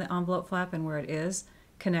on the envelope flap and where it is.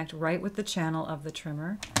 Connect right with the channel of the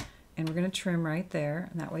trimmer, and we're going to trim right there,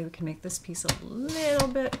 and that way we can make this piece a little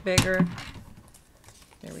bit bigger.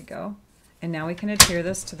 There we go. And now we can adhere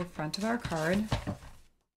this to the front of our card.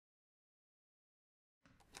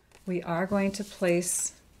 We are going to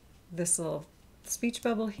place this little speech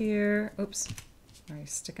bubble here. Oops, I'm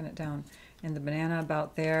sticking it down. And the banana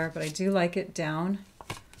about there, but I do like it down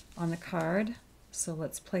on the card. So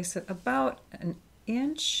let's place it about an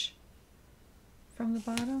inch from the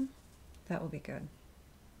bottom. That will be good.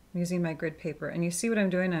 I'm using my grid paper, and you see what I'm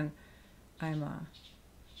doing? I'm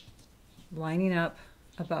lining up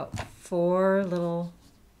about 4 little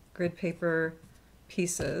grid paper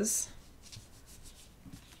pieces,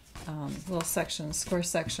 little sections, square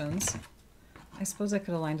sections. I suppose I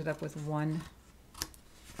could have lined it up with one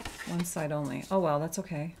side only. Oh well, that's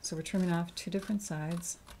okay. So we're trimming off 2 different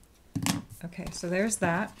sides. Okay, so there's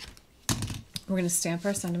that. We're going to stamp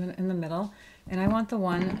our sentiment in the middle, and I want the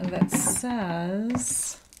one that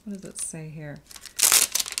says, what does it say here?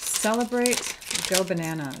 Celebrate, go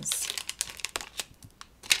bananas.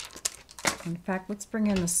 In fact, let's bring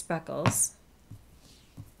in the speckles.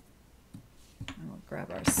 And we'll grab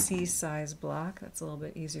our C-size block. That's a little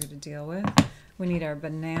bit easier to deal with. We need our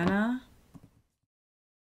banana.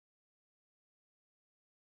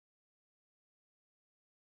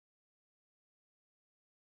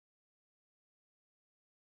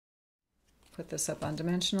 Put this up on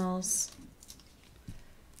dimensionals,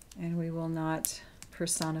 and we will not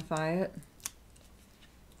personify it.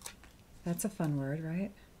 That's a fun word,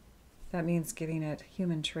 right? That means giving it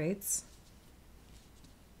human traits.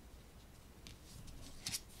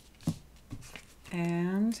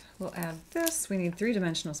 And we'll add this. We need 3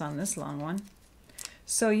 dimensionals on this long one.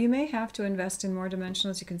 So you may have to invest in more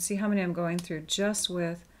dimensionals. You can see how many I'm going through just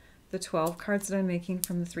with the 12 cards that I'm making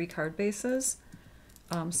from the 3 card bases.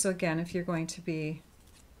 So again, if you're going to be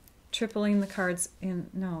tripling the cards in,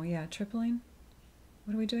 no, yeah, tripling.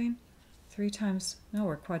 What are we doing? 3 times, no,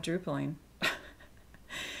 we're quadrupling.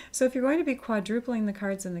 So if you're going to be quadrupling the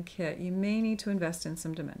cards in the kit, you may need to invest in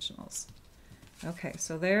some dimensionals. Okay,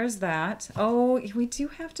 so there's that. Oh, we do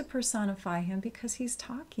have to personify him because he's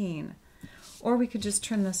talking. Or we could just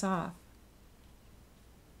trim this off.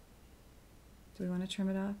 Do we want to trim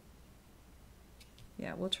it off?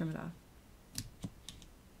 Yeah, we'll trim it off.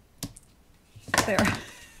 There.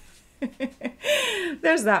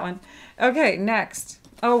 There's that one. Okay, next.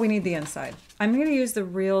 Oh, we need the inside. I'm going to use the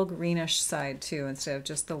real greenish side too instead of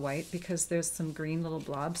just the white because there's some green little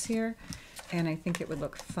blobs here. and I think it would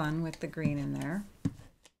look fun with the green in there.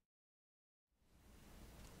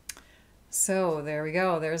 So there we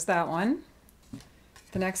go, there's that one.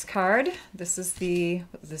 The next card, this is the,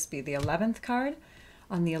 would this be the 11th card?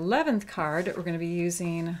 On the 11th card, we're going to be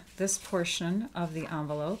using this portion of the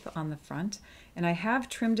envelope on the front, and I have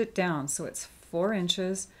trimmed it down so it's 4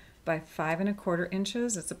 inches by 5¼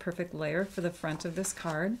 inches. It's a perfect layer for the front of this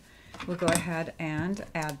card. We'll go ahead and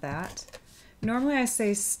add that. Normally I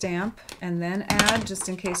say stamp and then add, just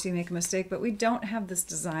in case you make a mistake, but we don't have this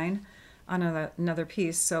design on another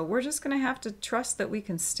piece, so we're just going to have to trust that we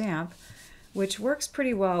can stamp, which works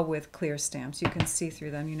pretty well with clear stamps. You can see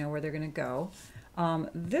through them, you know where they're going to go.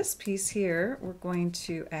 This piece here we're going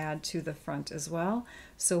to add to the front as well,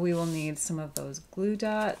 so we will need some of those glue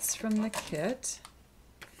dots from the kit,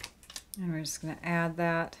 and we're just going to add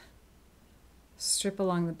that strip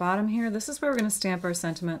along the bottom here. This is where we're going to stamp our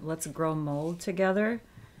sentiment, "Let's grow mold together."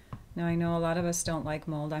 Now I know a lot of us don't like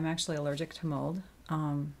mold. I'm actually allergic to mold.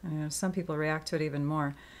 I know some people react to it even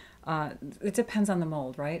more. It depends on the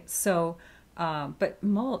mold, right? So, but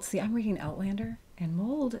mold, see, I'm reading Outlander, and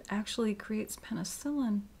mold actually creates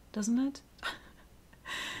penicillin, doesn't it?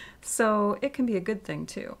 So it can be a good thing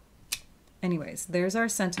too. Anyways, there's our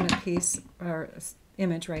sentiment piece, or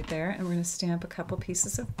image right there, and we're going to stamp a couple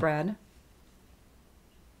pieces of bread.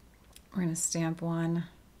 We're going to stamp one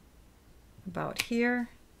about here,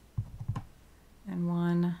 and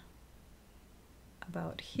one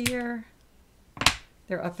about here.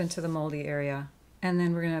 They're up into the moldy area. And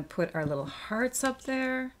then we're going to put our little hearts up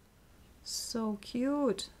there. So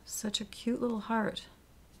cute. Such a cute little heart.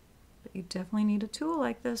 But you definitely need a tool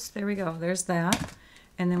like this. There we go. There's that.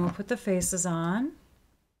 And then we'll put the faces on.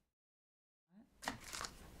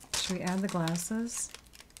 Should we add the glasses?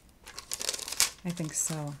 I think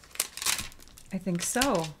so. I think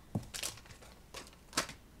so.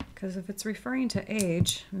 Because if it's referring to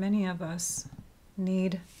age, many of us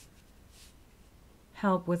need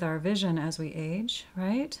help with our vision as we age,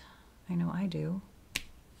 right? I know I do.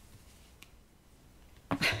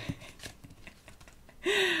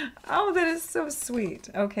 Oh, that is so sweet.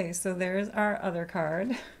 Okay, so there's our other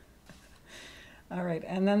card. All right,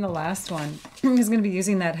 and then the last one is going to be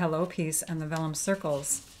using that hello piece and the vellum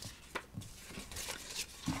circles.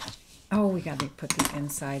 Oh, we got to put the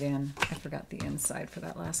inside in. I forgot the inside for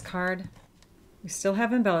that last card. We still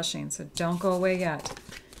have embellishing, so don't go away yet.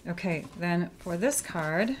 Okay, then for this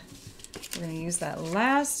card, we're going to use that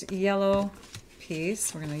last yellow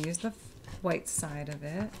piece. We're going to use the white side of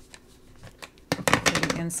it for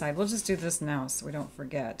the inside. We'll just do this now so we don't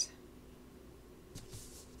forget.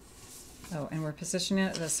 Oh, and we're positioning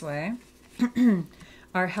it this way.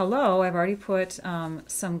 Our hello, I've already put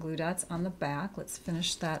some glue dots on the back. Let's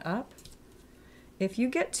finish that up. If you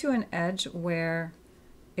get to an edge where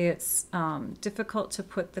it's difficult to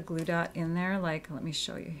put the glue dot in there, like, let me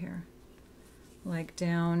show you here, like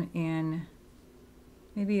down in,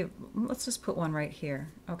 maybe, let's just put one right here.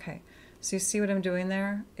 Okay, so you see what I'm doing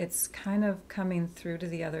there? It's kind of coming through to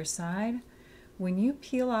the other side. When you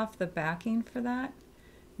peel off the backing for that,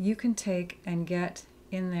 you can take and get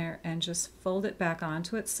in there and just fold it back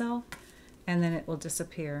onto itself, and then it will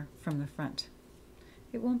disappear from the front.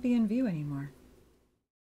 It won't be in view anymore.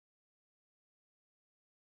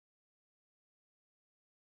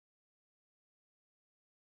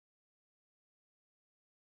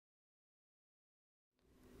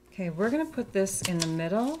 Okay, we're going to put this in the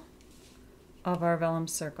middle of our vellum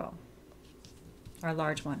circle, our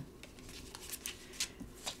large one.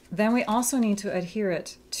 Then we also need to adhere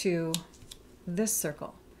it to this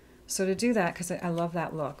circle. So to do that, because I love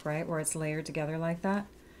that look, right, where it's layered together like that.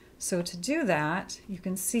 So to do that, you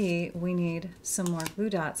can see we need some more glue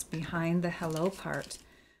dots behind the hello part.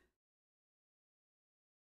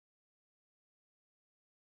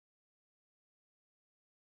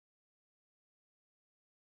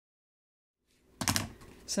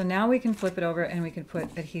 So now we can flip it over and we can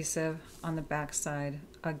put adhesive on the back side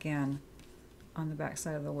again, on the back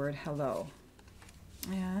side of the word hello.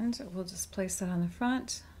 And we'll just place that on the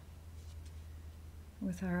front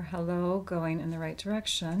with our hello going in the right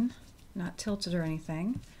direction, not tilted or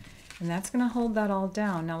anything. And that's going to hold that all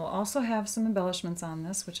down. Now we'll also have some embellishments on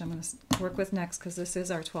this, which I'm going to work with next because this is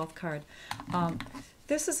our 12th card.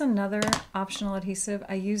 This is another optional adhesive.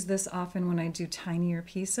 I use this often when I do tinier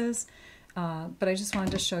pieces. But I just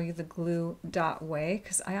wanted to show you the glue dot way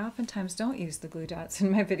because I oftentimes don't use the glue dots in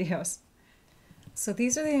my videos. So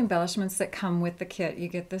these are the embellishments that come with the kit. You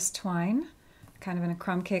get this twine, kind of in a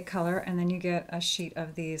crumb cake color, and then you get a sheet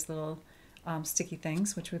of these little sticky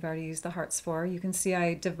things, which we've already used the hearts for. You can see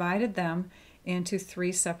I divided them into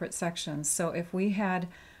 3 separate sections. So if we had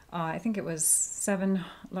I think it was 7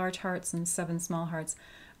 large hearts and 7 small hearts.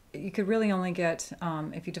 You could really only get,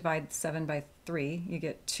 if you divide 7 by 3, you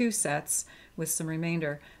get 2 sets with some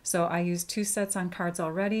remainder. So I used 2 sets on cards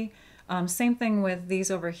already. Same thing with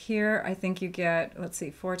these over here. I think you get, let's see,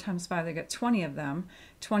 4 times 5, they get 20 of them.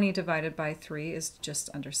 20 divided by 3 is just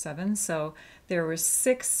under 7. So there were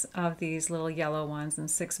 6 of these little yellow ones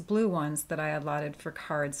and 6 blue ones that I allotted for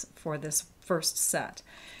cards for this first set.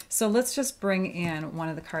 So let's just bring in one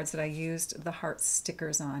of the cards that I used the heart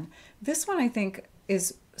stickers on. This one I think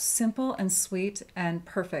is simple and sweet and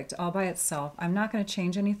perfect all by itself. I'm not going to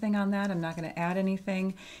change anything on that. I'm not going to add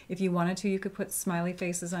anything. If you wanted to, you could put smiley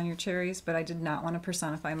faces on your cherries, but I did not want to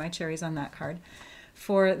personify my cherries on that card.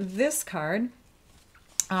 For this card,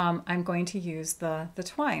 I'm going to use the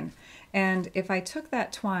twine. And if I took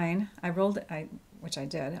that twine, which I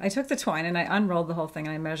did, I took the twine and I unrolled the whole thing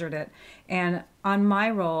and I measured it. And on my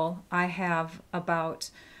roll, I have about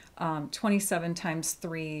 27 times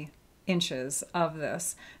 3 inches of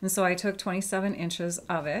this. And so I took 27 inches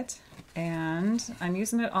of it and I'm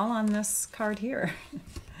using it all on this card here.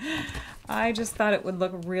 I just thought it would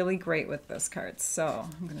look really great with this card. So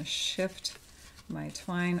I'm going to shift my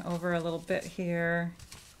twine over a little bit here.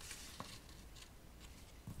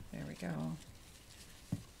 There we go.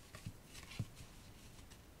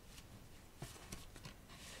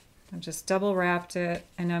 I've just double wrapped it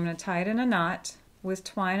and I'm going to tie it in a knot. With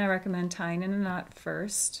twine, I recommend tying in a knot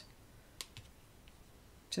first,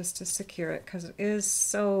 just to secure it because it is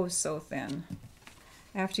so thin.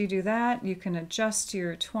 After you do that, you can adjust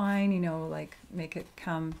your twine, you know, like make it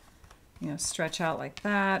come, you know, stretch out like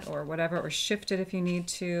that or whatever, or shift it if you need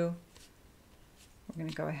to. We're going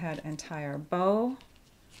to go ahead and tie our bow.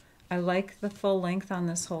 I like the full length on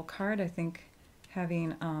this whole card. I think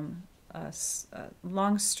having a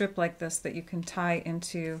long strip like this that you can tie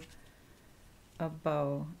into a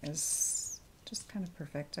bow is just kind of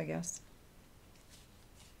perfect, I guess.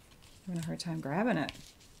 I'm having a hard time grabbing it.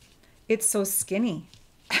 It's so skinny.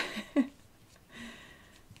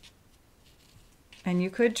 And you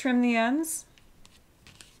could trim the ends,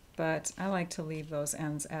 but I like to leave those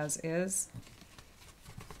ends as is,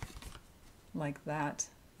 like that.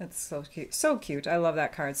 That's so cute. So cute. I love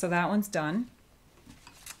that card. So that one's done.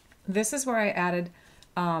 This is where I added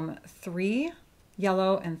 3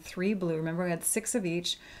 yellow and 3 blue. Remember, I had 6 of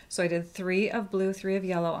each. So I did 3 of blue, 3 of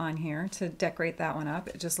yellow on here to decorate that one up.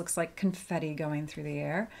 It just looks like confetti going through the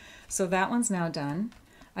air. So that one's now done.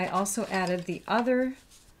 I also added the other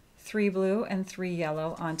 3 blue and 3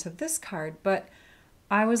 yellow onto this card, but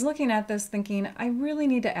I was looking at this thinking I really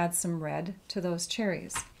need to add some red to those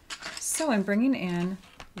cherries. So I'm bringing in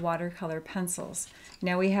watercolor pencils.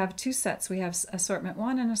 Now we have 2 sets. We have assortment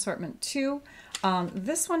 1 and assortment 2.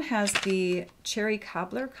 This one has the cherry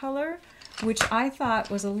cobbler color, which I thought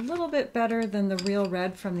was a little bit better than the real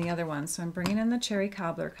red from the other one. So I'm bringing in the cherry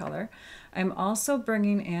cobbler color. I'm also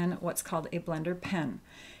bringing in what's called a blender pen.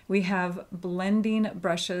 We have blending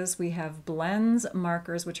brushes, we have blends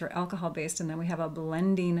markers, which are alcohol based, and then we have a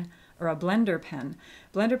blending or a blender pen.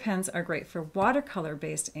 Blender pens are great for watercolor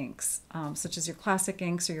based inks, such as your classic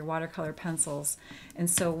inks or your watercolor pencils. And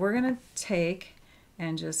so we're going to take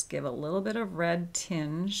and just give a little bit of red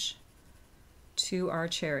tinge to our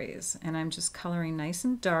cherries. And I'm just coloring nice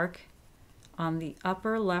and dark on the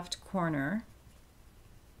upper left corner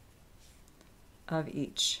of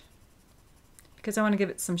each, because I want to give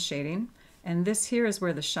it some shading. And this here is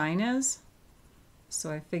where the shine is.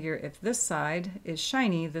 So I figure if this side is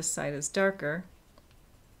shiny, this side is darker.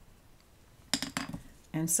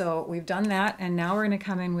 And so we've done that, and now we're going to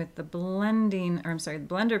come in with the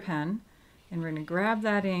blender pen, and we're going to grab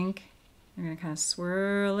that ink, we're going to kind of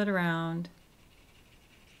swirl it around,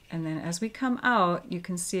 and then as we come out, you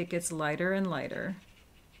can see it gets lighter and lighter.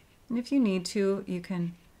 And if you need to, you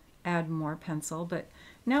can add more pencil, but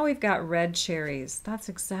now we've got red cherries. That's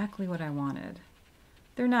exactly what I wanted.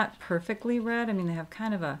 They're not perfectly red. I mean, they have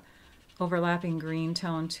kind of a overlapping green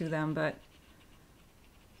tone to them, but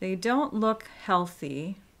they don't look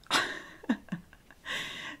healthy.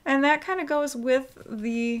 And that kind of goes with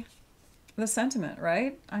the sentiment,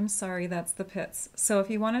 right? I'm sorry, that's the pits. So if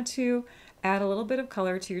you wanted to add a little bit of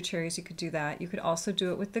color to your cherries, you could do that. You could also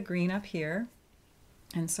do it with the green up here.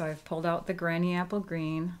 And so I've pulled out the granny apple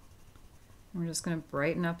green. We're just going to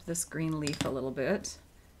brighten up this green leaf a little bit.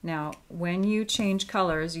 Now, when you change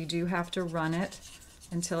colors, you do have to run it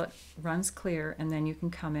until it runs clear, and then you can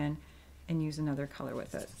come in and use another color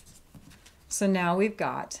with it. So now we've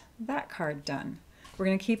got that card done. We're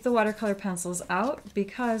going to keep the watercolor pencils out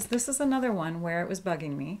because this is another one where it was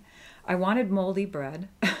bugging me. I wanted moldy bread.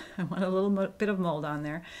 I want a little bit of mold on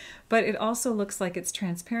there, but it also looks like it's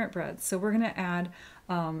transparent bread. So we're going to add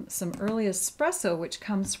some early espresso, which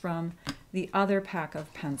comes from the other pack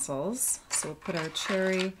of pencils. So we'll put our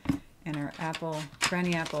cherry and our apple,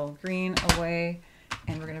 granny apple green away,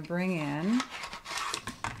 and we're going to bring in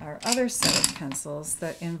our other set of pencils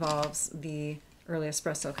that involves the early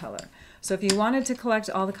espresso color. So if you wanted to collect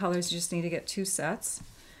all the colors, you just need to get 2 sets.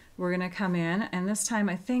 We're going to come in, and this time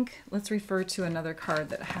I think let's refer to another card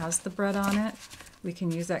that has the bread on it. We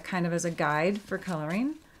can use that kind of as a guide for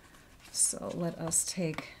coloring. So let us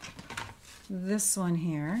take this one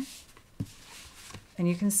here, and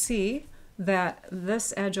you can see that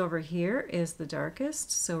this edge over here is the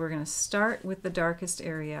darkest. So we're going to start with the darkest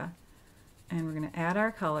area, and we're going to add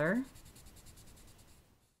our color.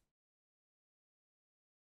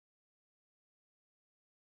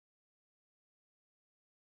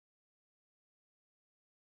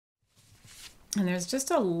 And there's just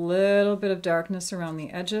a little bit of darkness around the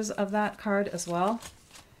edges of that card as well.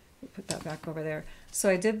 We'll put that back over there. So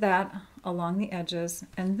I did that along the edges,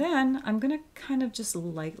 and then I'm going to kind of just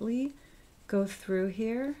lightly go through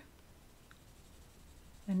here,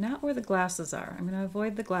 and not where the glasses are. I'm going to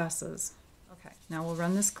avoid the glasses. Okay, now we'll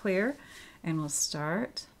run this clear, and we'll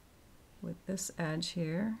start with this edge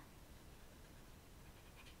here.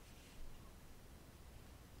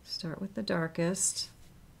 Start with the darkest.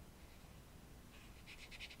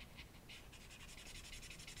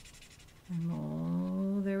 And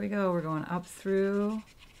oh, there we go. We're going up through.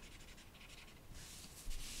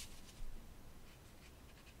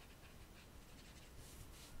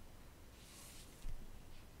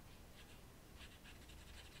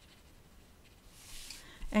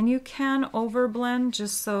 And you can overblend,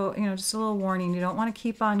 just so, you know, just a little warning. You don't want to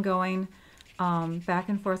keep on going back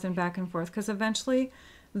and forth, because eventually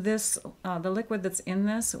this, the liquid that's in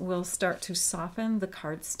this will start to soften the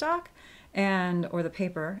cardstock or the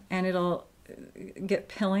paper, and it'll get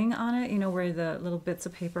pilling on it, you know, where the little bits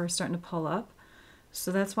of paper are starting to pull up.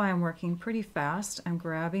 So that's why I'm working pretty fast. I'm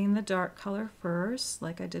grabbing the dark color first,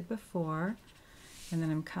 like I did before, and then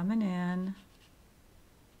I'm coming in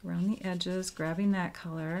around the edges, grabbing that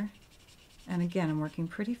color, and again, I'm working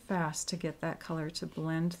pretty fast to get that color to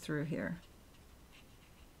blend through here.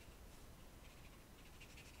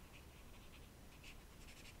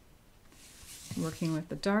 Working with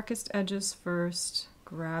the darkest edges first,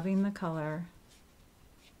 grabbing the color.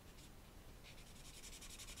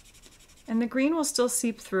 And the green will still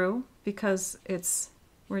seep through because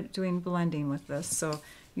we're doing blending with this, so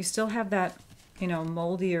you still have that, you know,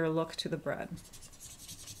 moldier look to the bread.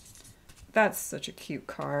 That's such a cute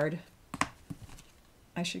card.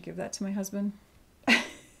 I should give that to my husband.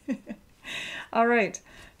 All right,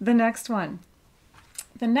 the next one.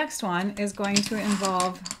 The next one is going to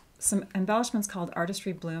involve some embellishments called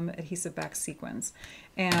Artistry Bloom adhesive back sequins.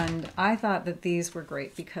 And I thought that these were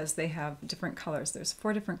great because they have different colors. There's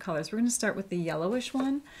 4 different colors. We're going to start with the yellowish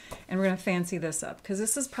one, and we're going to fancy this up because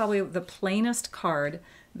this is probably the plainest card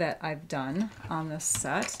that I've done on this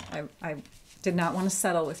set. I did not want to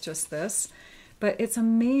settle with just this, but it's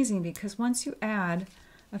amazing because once you add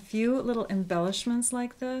a few little embellishments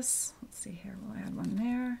like this, let's see here, we'll add one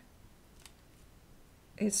there.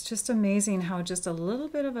 It's just amazing how just a little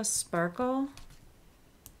bit of a sparkle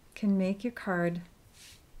can make your card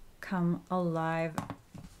come alive.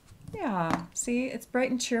 Yeah, see, it's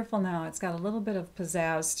bright and cheerful now. It's got a little bit of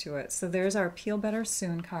pizzazz to it. So there's our Peel Better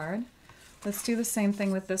Soon card. Let's do the same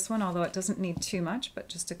thing with this one, although it doesn't need too much, but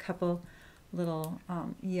just a couple little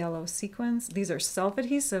yellow sequins. These are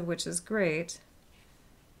self-adhesive, which is great.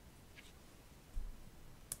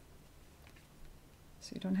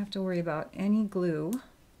 So you don't have to worry about any glue.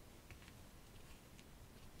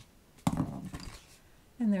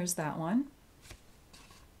 And there's that one.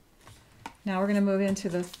 Now we're going to move into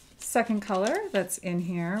the second color that's in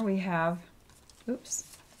here. We have, oops,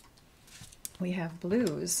 we have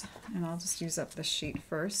blues, and I'll just use up the sheet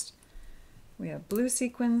first. We have blue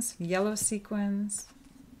sequins, yellow sequins.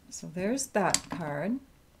 So there's that card.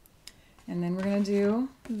 And then we're going to do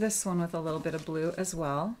this one with a little bit of blue as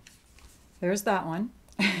well. There's that one.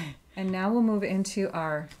 And now we'll move into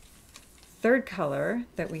our third color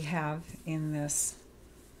that we have in this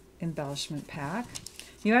embellishment pack.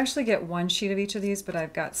 You actually get 1 sheet of each of these, but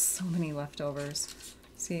I've got so many leftovers.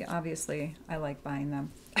 See, obviously I like buying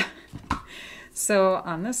them. So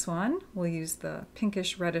on this one, we'll use the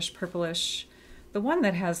pinkish, reddish, purplish, the one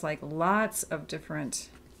that has like lots of different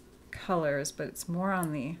colors, but it's more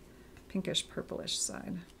on the pinkish, purplish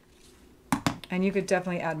side. And you could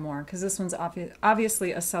definitely add more because this one's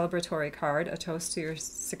obviously a celebratory card, a toast to your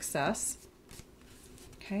success.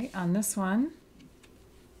 Okay, on this one,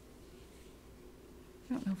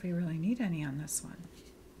 I don't know if we really need any on this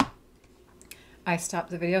one. I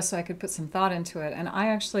stopped the video so I could put some thought into it, and I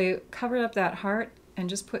actually covered up that heart and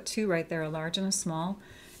just put two right there, a large and a small,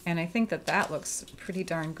 and I think that that looks pretty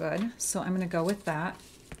darn good, so I'm going to go with that.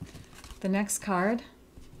 The next card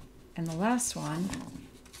and the last one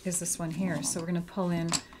is this one here, so we're going to pull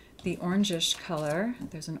in the orangish color.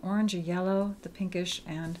 There's an orange, a yellow, the pinkish,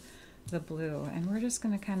 and the blue, and we're just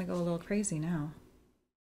going to kind of go a little crazy now.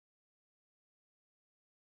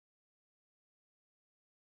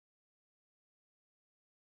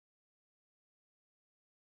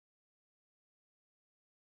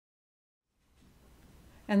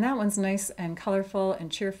 And that one's nice and colorful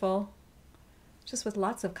and cheerful, just with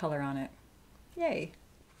lots of color on it. Yay!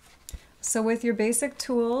 So with your basic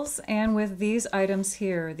tools and with these items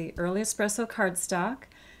here, the Early Espresso cardstock,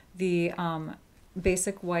 the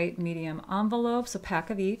basic white medium envelopes, a pack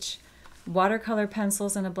of each, watercolor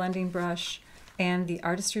pencils and a blending brush, and the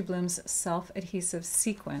Artistry Blooms self-adhesive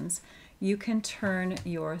sequins, you can turn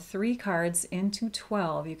your 3 cards into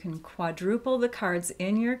 12. You can quadruple the cards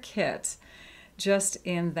in your kit just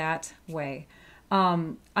in that way.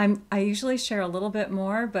 I usually share a little bit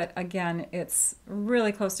more, but again, it's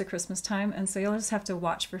really close to Christmas time, and so you'll just have to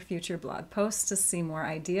watch for future blog posts to see more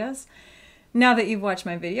ideas. Now that you've watched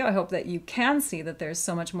my video, I hope that you can see that there's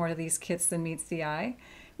so much more to these kits than meets the eye.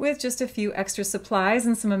 With just a few extra supplies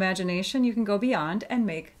and some imagination, you can go beyond and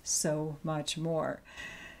make so much more.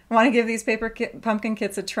 Want to give these pumpkin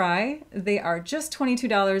kits a try? They are just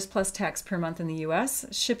 $22 plus tax per month in the US.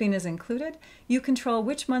 Shipping is included. You control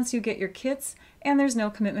which months you get your kits, and there's no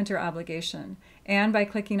commitment or obligation. And by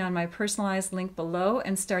clicking on my personalized link below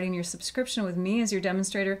and starting your subscription with me as your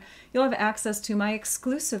demonstrator, you'll have access to my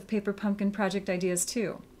exclusive paper pumpkin project ideas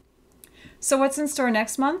too. So what's in store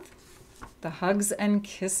next month? The Hugs and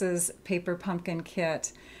Kisses paper pumpkin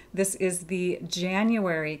kit. This is the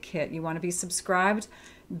January kit. You want to be subscribed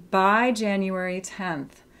by January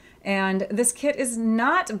 10th. And this kit is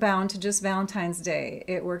not bound to just Valentine's Day.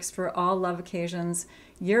 It works for all love occasions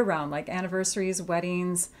year-round, like anniversaries,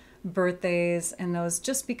 weddings, birthdays, and those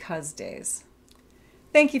just because days.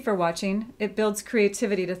 Thank you for watching. It builds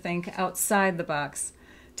creativity to think outside the box.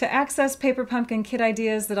 To access paper pumpkin kit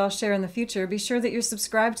ideas that I'll share in the future, be sure that you're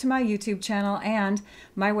subscribed to my YouTube channel and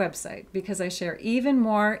my website, because I share even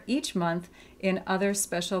more each month in other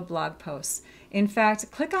special blog posts. In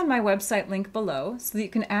fact, click on my website link below so that you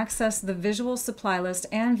can access the visual supply list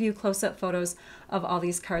and view close-up photos of all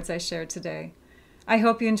these cards I shared today. I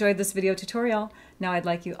hope you enjoyed this video tutorial. Now I'd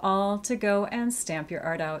like you all to go and stamp your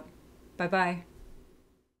art out. Bye-bye.